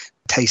to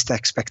taste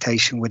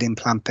expectation within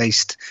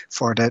plant-based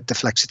for the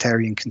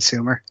flexitarian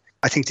consumer.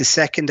 I think the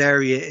second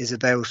area is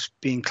about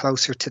being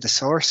closer to the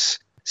source.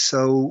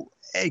 So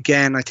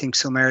again, I think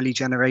some early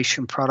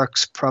generation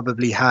products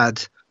probably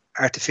had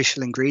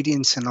artificial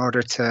ingredients in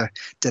order to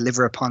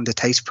deliver upon the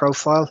taste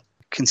profile.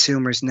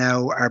 Consumers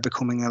now are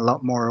becoming a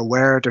lot more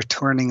aware. They're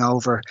turning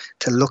over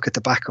to look at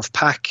the back of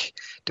pack.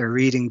 They're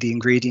reading the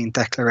ingredient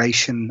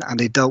declaration, and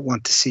they don't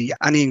want to see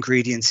any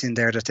ingredients in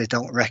there that they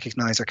don't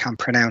recognize or can't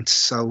pronounce.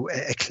 So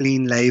a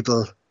clean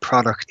label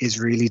product is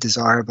really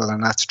desirable,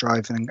 and that's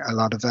driving a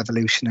lot of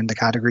evolution in the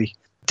category.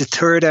 The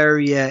third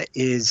area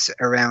is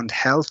around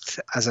health.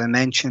 As I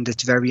mentioned,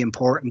 it's very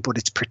important, but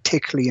it's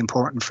particularly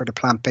important for the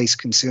plant-based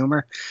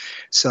consumer.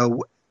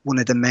 So one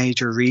of the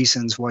major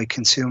reasons why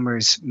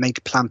consumers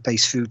make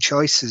plant-based food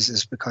choices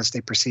is because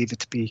they perceive it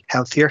to be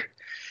healthier.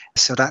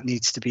 So that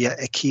needs to be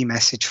a key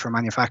message for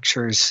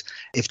manufacturers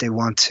if they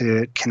want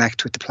to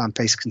connect with the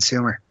plant-based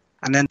consumer.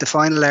 And then the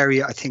final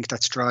area I think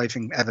that's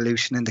driving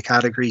evolution in the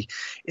category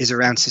is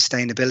around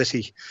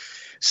sustainability.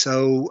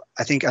 So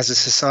I think as a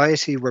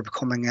society, we're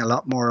becoming a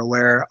lot more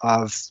aware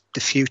of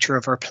the future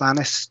of our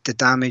planet, the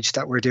damage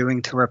that we're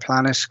doing to our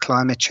planet,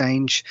 climate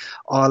change,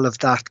 all of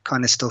that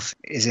kind of stuff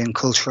is in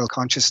cultural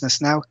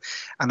consciousness now.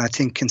 And I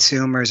think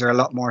consumers are a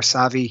lot more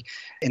savvy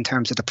in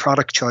terms of the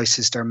product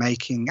choices they're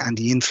making and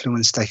the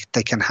influence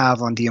they can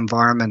have on the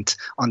environment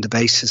on the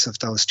basis of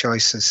those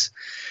choices.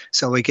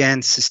 So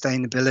again,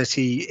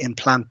 sustainability in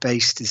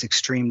plant-based is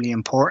extremely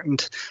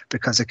important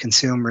because a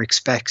consumer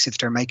expects if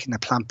they're making a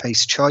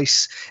plant-based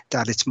choice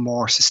that it's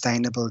more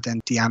sustainable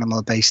than the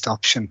animal-based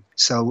option.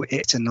 So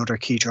it's another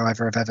key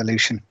driver of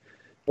evolution.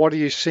 What are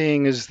you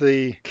seeing as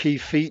the key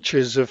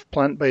features of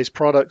plant-based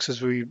products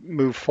as we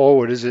move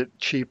forward? Is it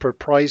cheaper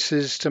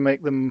prices to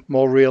make them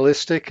more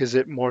realistic? Is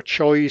it more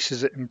choice?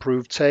 Is it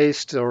improved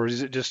taste? Or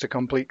is it just a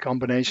complete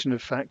combination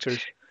of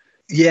factors?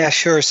 Yeah,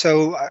 sure.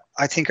 So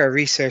I think our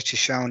research has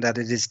shown that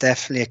it is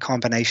definitely a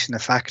combination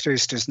of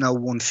factors. There's no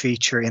one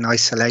feature in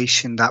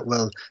isolation that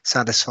will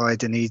satisfy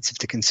the needs of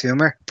the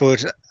consumer.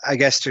 But I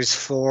guess there's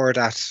four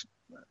that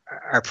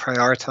are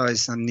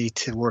prioritized and need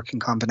to work in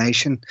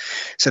combination.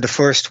 So the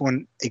first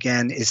one,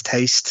 again, is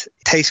taste.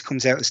 Taste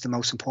comes out as the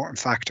most important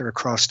factor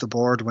across the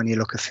board when you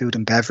look at food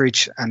and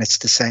beverage, and it's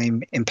the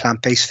same in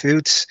plant-based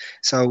foods.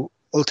 So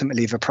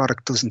ultimately, if a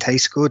product doesn't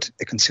taste good,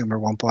 a consumer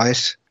won't buy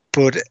it.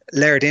 But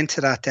layered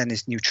into that then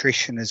is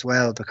nutrition as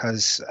well,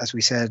 because as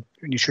we said,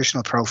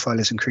 nutritional profile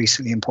is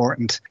increasingly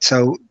important.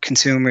 So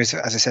consumers,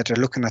 as I said, they're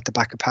looking at the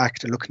back of pack,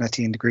 they're looking at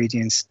the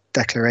ingredients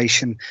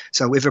declaration.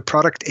 So if a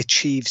product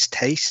achieves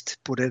taste,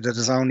 but it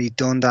has only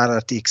done that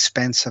at the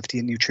expense of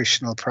the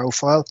nutritional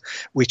profile,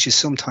 which is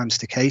sometimes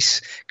the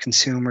case,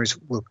 consumers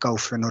will go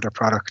for another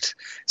product.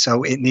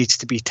 So it needs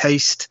to be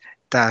taste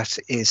that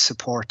is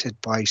supported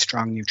by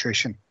strong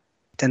nutrition.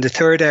 Then the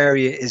third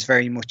area is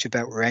very much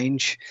about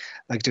range.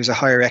 Like there's a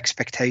higher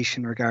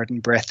expectation regarding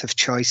breadth of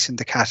choice in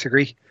the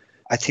category.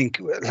 I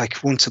think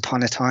like once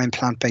upon a time,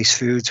 plant-based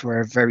foods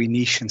were very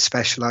niche and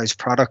specialized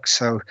products.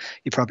 So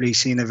you've probably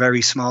seen a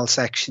very small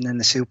section in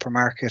the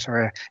supermarket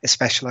or a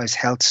specialized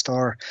health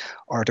store,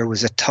 or there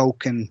was a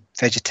token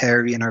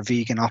vegetarian or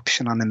vegan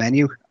option on the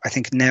menu. I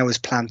think now as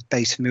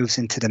plant-based moves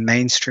into the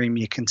mainstream,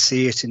 you can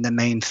see it in the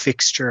main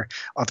fixture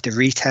of the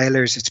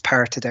retailers. It's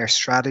part of their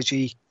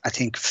strategy. I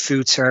think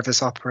food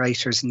service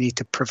operators need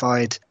to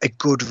provide a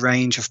good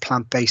range of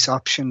plant-based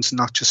options,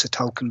 not just a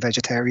token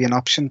vegetarian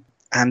option.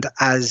 And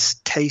as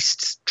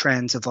taste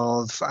trends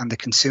evolve and the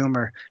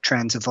consumer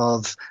trends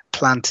evolve,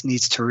 plant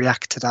needs to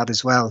react to that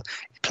as well.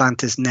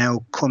 Plant has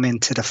now come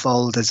into the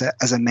fold as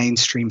a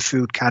mainstream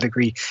food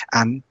category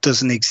and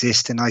doesn't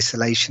exist in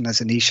isolation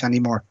as a niche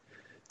anymore.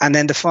 And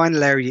then the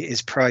final area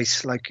is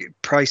price. Like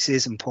price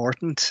is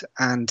important.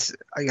 And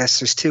I guess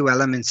there's two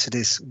elements to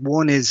this.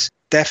 One is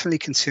definitely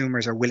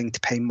consumers are willing to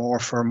pay more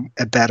for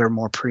a better,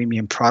 more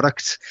premium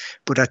product.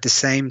 But at the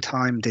same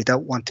time, they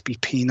don't want to be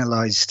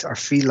penalized or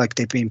feel like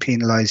they've been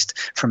penalized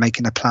for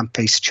making a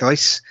plant-based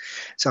choice.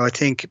 So I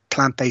think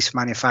plant-based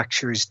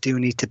manufacturers do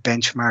need to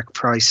benchmark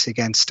price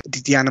against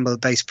the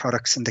animal-based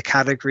products in the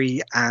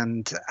category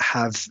and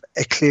have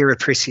a clear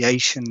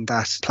appreciation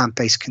that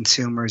plant-based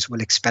consumers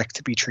will expect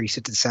to be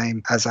treated the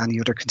same as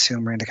any other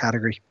consumer in the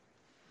category.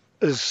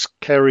 As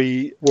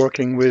Kerry,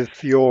 working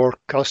with your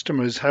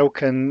customers, how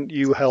can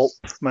you help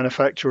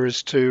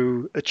manufacturers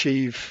to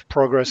achieve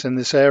progress in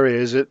this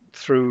area? Is it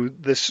through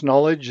this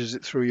knowledge? Is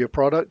it through your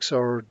products,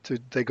 or do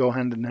they go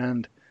hand in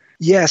hand?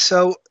 Yeah,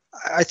 so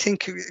I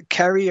think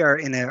Kerry are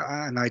in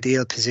an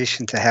ideal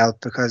position to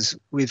help because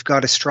we've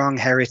got a strong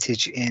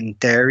heritage in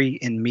dairy,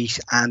 in meat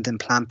and in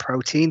plant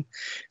protein.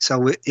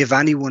 So if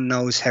anyone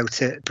knows how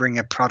to bring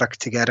a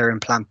product together in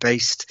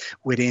plant-based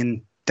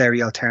within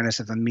dairy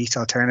alternative and meat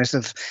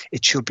alternative,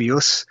 it should be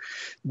us.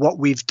 What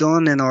we've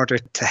done in order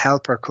to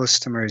help our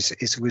customers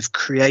is we've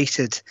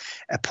created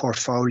a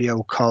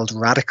portfolio called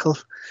Radical.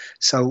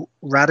 So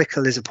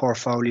Radical is a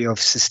portfolio of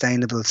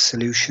sustainable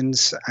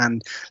solutions,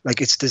 and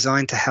it's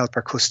designed to help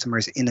our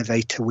customers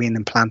innovate to win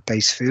in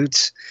plant-based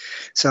foods.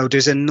 So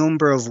there's a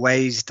number of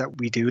ways that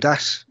we do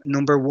that.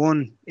 Number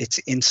one, it's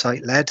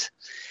insight-led.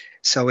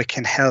 So it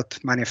can help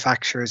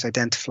manufacturers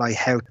identify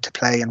how to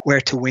play and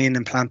where to win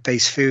in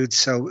plant-based foods.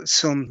 So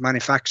some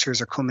manufacturers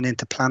are coming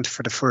into plant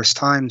for the first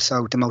time.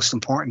 So the most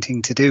important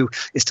thing to do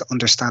is to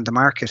understand the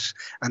market.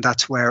 And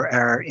that's where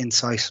our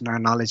insight and our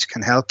knowledge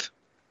can help.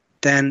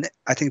 Then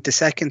I think the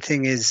second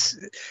thing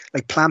is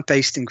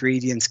plant-based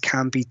ingredients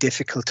can be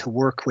difficult to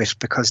work with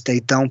because they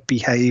don't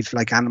behave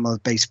like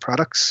animal-based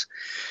products.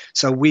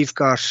 So we've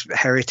got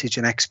heritage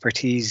and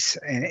expertise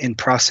in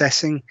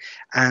processing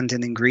and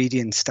in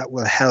ingredients that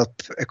will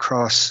help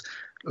across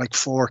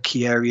 4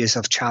 key areas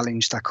of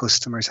challenge that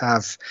customers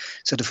have.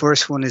 So the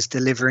first one is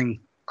delivering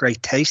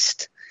great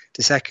taste.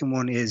 The second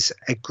one is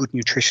a good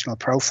nutritional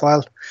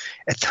profile.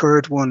 A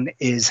third one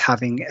is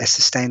having a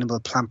sustainable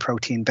plant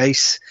protein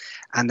base.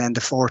 And then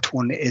the fourth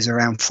one is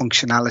around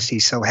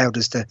functionality. So how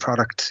does the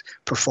product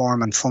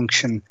perform and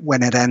function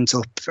when it ends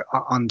up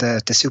on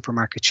the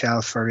supermarket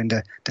shelf or in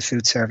the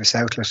food service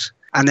outlet?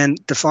 And then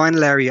the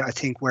final area, I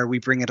think, where we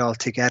bring it all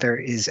together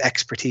is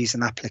expertise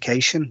and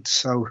application.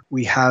 So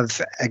we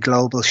have a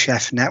global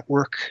chef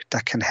network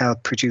that can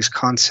help produce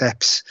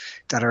concepts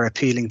that are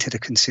appealing to the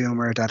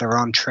consumer, that are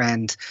on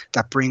trend,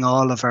 that bring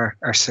all of our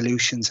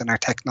solutions and our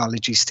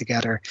technologies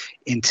together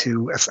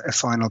into a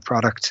final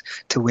product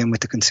to win with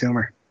the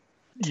consumer.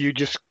 You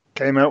just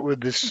came out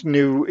with this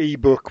new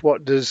ebook.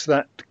 What does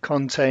that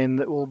contain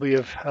that will be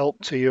of help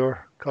to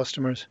your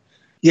customers?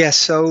 Yeah,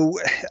 so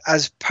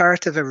as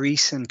part of a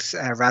recent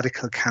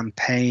Radical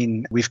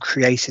campaign, we've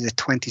created a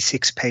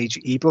 26-page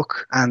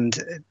ebook.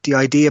 And the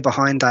idea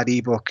behind that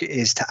ebook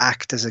is to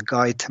act as a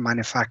guide to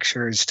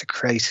manufacturers to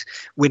create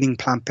winning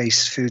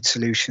plant-based food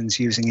solutions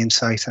using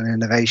insight and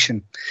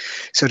innovation.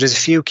 So there's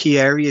a few key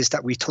areas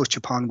that we touch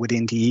upon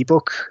within the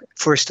ebook.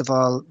 First of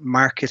all,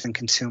 market and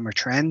consumer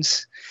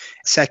trends.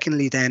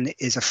 Secondly, then,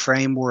 is a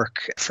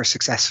framework for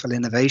successful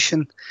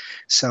innovation.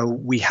 So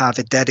we have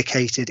a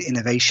dedicated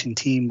innovation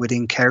team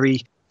within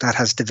Kerry that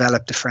has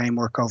developed a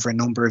framework over a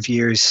number of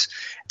years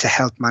to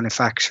help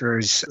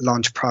manufacturers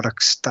launch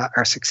products that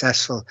are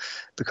successful,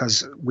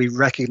 because we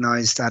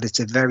recognize that it's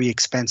a very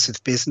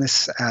expensive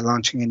business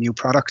launching a new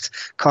product.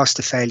 Cost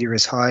of failure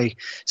is high.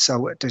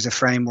 So there's a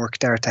framework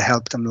there to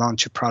help them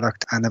launch a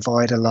product and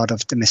avoid a lot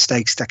of the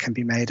mistakes that can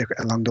be made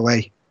along the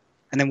way.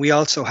 And then we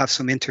also have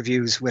some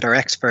interviews with our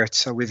experts.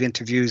 So we've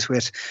interviews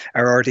with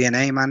our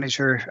RD&A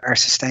manager, our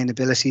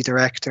sustainability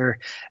director,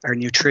 our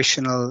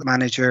nutritional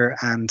manager,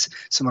 and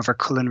some of our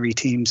culinary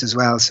teams as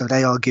well. So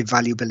they all give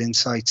valuable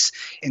insights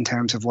in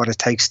terms of what it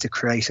takes to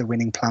create a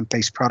winning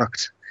plant-based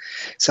product.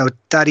 So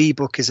that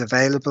ebook is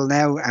available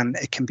now, and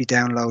it can be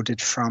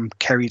downloaded from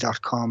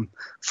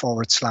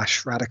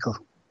kerry.com/radical.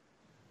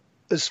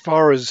 As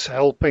far as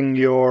helping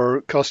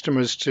your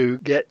customers to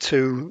get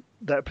to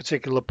that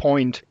particular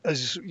point,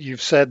 as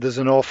you've said, there's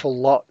an awful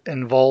lot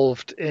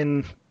involved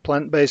in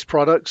plant-based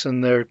products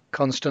and they're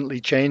constantly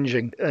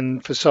changing.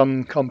 And for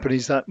some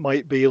companies that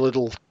might be a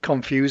little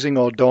confusing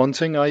or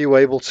daunting. Are you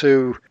able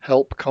to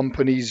help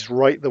companies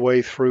right the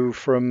way through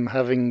from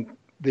having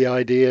the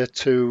idea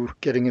to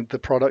getting the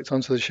product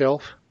onto the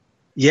shelf?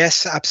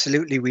 Yes,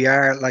 absolutely. We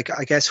are.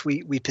 I guess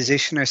we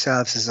position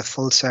ourselves as a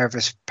full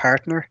service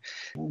partner.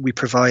 We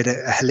provide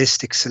a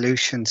holistic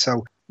solution.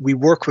 So we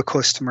work with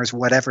customers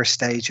whatever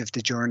stage of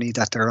the journey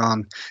that they're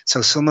on.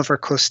 So some of our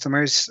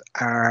customers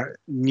are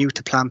new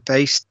to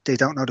plant-based. They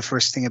don't know the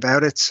first thing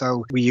about it.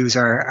 So we use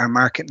our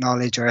market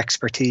knowledge, our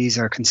expertise,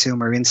 our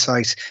consumer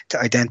insight to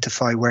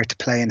identify where to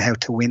play and how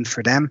to win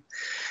for them.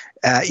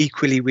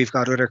 Equally, we've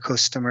got other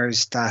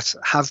customers that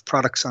have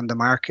products on the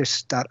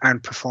market that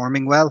aren't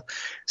performing well.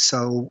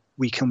 So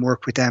we can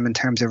work with them in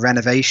terms of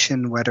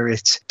renovation, whether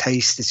it's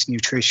taste, it's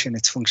nutrition,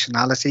 it's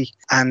functionality.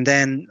 And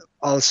then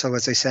also,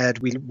 as I said,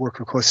 we work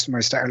with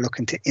customers that are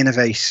looking to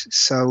innovate.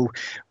 So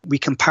we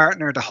can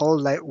partner the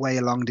whole way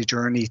along the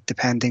journey,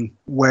 depending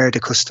where the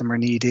customer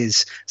need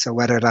is. So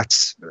whether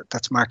that's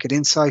market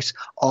insight,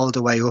 all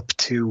the way up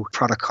to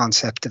product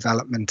concept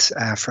development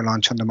for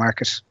launch on the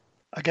market.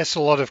 I guess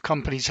a lot of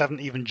companies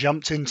haven't even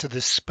jumped into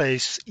this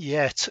space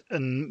yet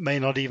and may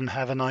not even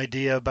have an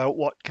idea about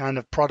what kind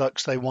of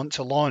products they want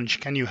to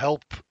launch. Can you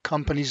help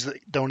companies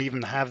that don't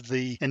even have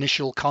the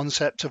initial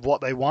concept of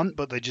what they want,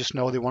 but they just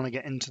know they want to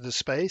get into the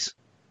space?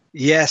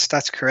 Yes,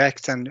 that's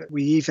correct. And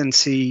we even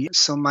see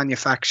some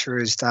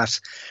manufacturers that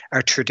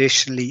are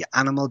traditionally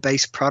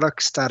animal-based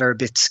products that are a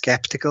bit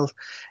skeptical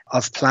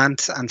of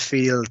plant and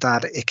feel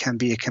that it can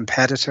be a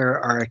competitor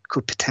or it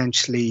could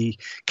potentially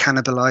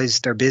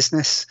cannibalize their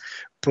business.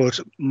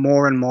 But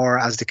more and more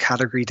as the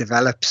category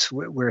develops,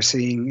 we're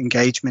seeing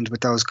engagement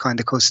with those kind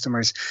of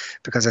customers,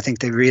 because I think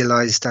they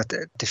realise that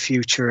the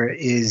future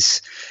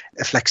is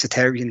a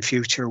flexitarian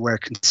future where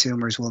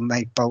consumers will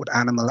make both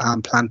animal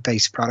and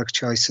plant-based product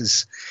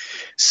choices.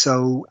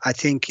 So I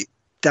think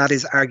that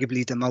is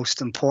arguably the most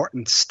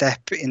important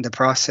step in the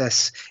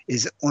process,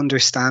 is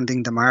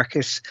understanding the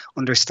market,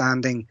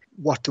 understanding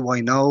what do I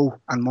know,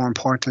 and more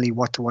importantly,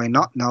 what do I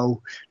not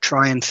know,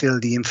 try and fill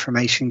the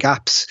information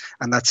gaps.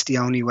 And that's the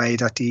only way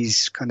that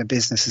these kind of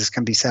businesses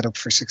can be set up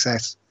for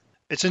success.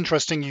 It's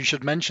interesting you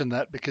should mention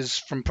that, because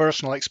from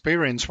personal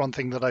experience, one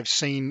thing that I've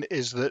seen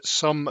is that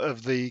some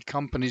of the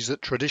companies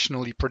that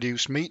traditionally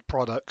produce meat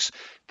products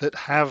that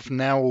have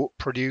now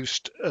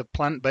produced a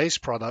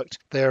plant-based product,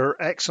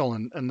 they're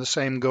excellent. And the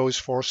same goes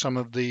for some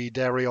of the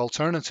dairy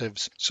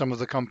alternatives. Some of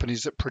the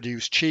companies that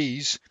produce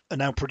cheese are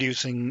now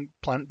producing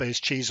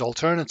plant-based cheese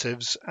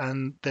alternatives,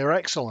 and they're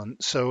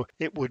excellent. So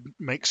it would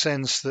make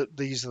sense that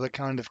these are the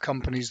kind of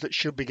companies that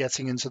should be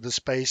getting into the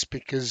space,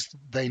 because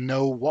they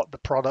know what the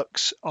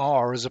products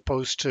are, as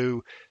opposed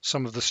to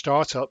some of the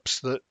startups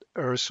that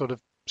are sort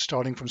of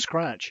starting from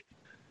scratch.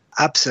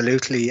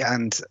 Absolutely.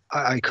 And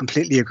I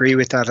completely agree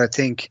with that. I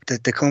think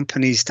that the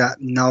companies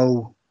that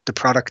know the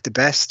product the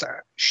best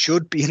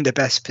should be in the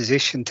best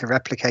position to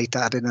replicate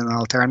that in an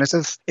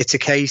alternative. It's a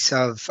case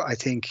of, I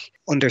think,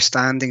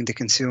 understanding the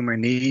consumer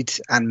need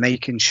and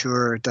making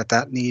sure that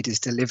that need is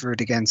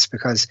delivered against,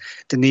 because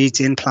the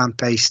needs in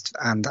plant-based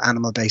and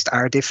animal-based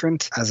are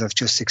different, as I've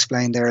just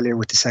explained earlier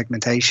with the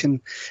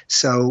segmentation.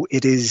 So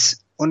it is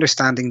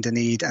understanding the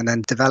need and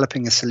then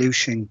developing a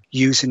solution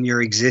using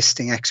your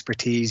existing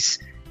expertise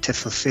to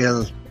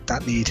fulfill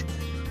that need.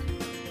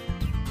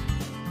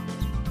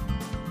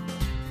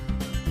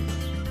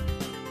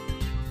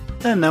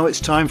 And now it's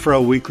time for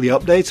our weekly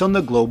update on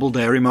the global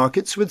dairy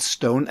markets with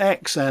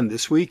StoneX, and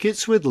this week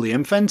it's with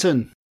Liam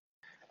Fenton.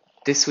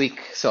 This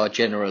week saw a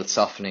general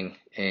softening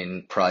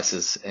in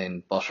prices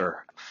in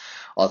butter.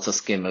 Also,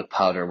 skim milk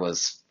powder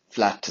was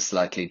flat to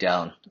slightly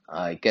down.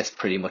 I guess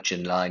pretty much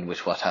in line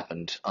with what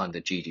happened on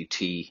the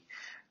GDT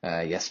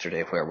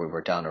yesterday, where we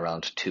were down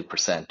around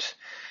 2%.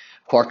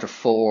 Quarter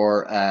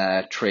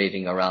four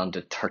trading around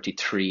the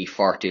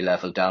 33.40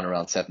 level, down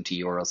around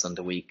 €70 on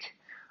the week.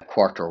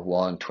 Quarter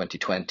one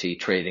 2020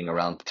 trading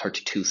around the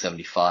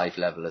 32.75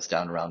 level, is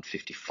down around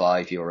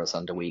 €55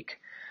 on the week.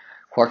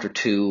 Quarter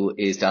two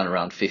is down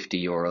around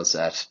 €50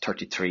 at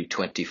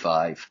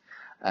 33.25,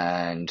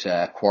 and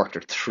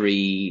quarter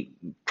three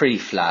pretty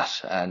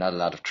flat, not a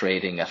lot of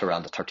trading at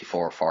around the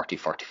 34.40,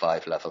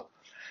 45 level.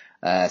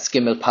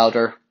 Skim milk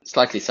powder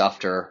slightly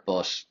softer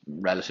but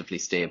relatively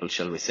stable,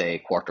 shall we say.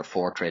 Quarter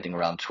four trading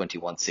around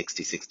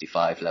 21.60,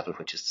 65 level,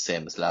 which is the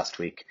same as last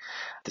week.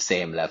 The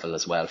same level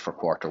as well for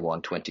quarter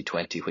one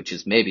 2020, which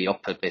is maybe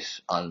up a bit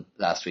on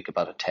last week,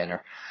 about a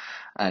tenner.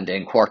 And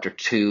then quarter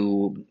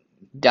two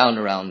down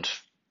around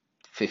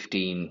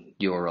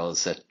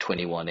 €15 at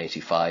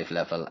 21.85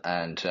 level,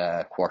 and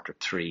quarter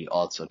three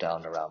also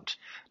down around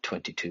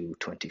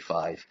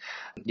 22.25.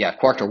 Yeah,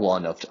 quarter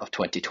one of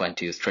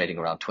 2020 is trading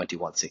around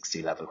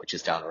 21.60 level, which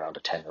is down around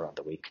a tenner on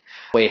the week.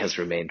 Whey has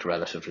remained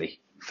relatively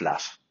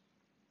flat.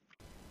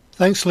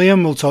 Thanks,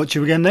 Liam. We'll talk to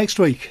you again next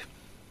week.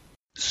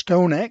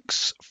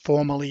 StoneX,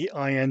 formerly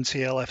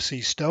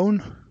INTLFC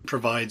Stone,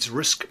 provides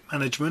risk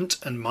management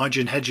and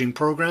margin hedging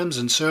programs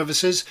and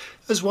services,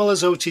 as well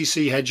as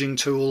OTC hedging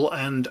tool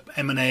and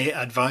M&A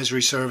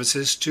advisory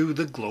services to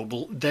the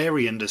global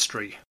dairy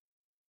industry.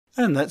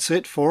 And that's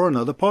it for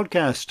another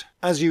podcast.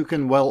 As you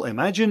can well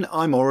imagine,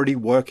 I'm already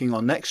working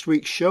on next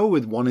week's show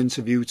with one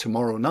interview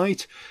tomorrow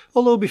night,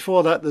 although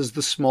before that there's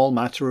the small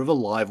matter of a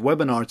live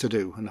webinar to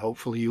do, and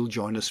hopefully you'll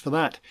join us for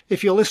that.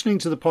 If you're listening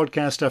to the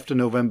podcast after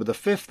November the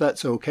 5th,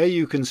 that's okay,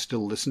 you can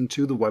still listen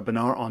to the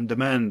webinar on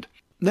demand.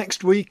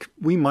 Next week,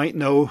 we might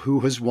know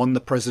who has won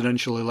the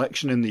presidential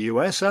election in the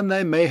US, and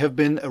there may have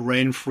been a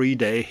rain-free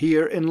day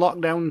here in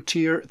lockdown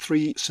Tier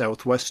 3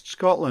 southwest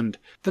Scotland.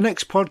 The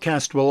next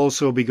podcast will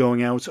also be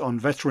going out on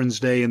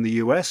Veterans Day in the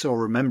US or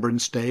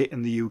Remembrance Day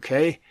in the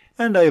UK,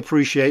 and I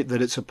appreciate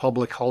that it's a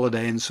public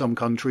holiday in some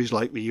countries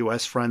like the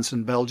US, France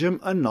and Belgium,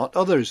 and not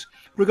others.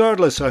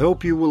 Regardless, I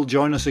hope you will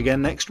join us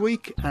again next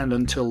week, and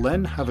until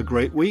then, have a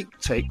great week,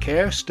 take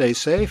care, stay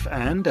safe,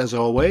 and as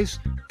always,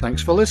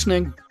 thanks for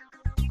listening.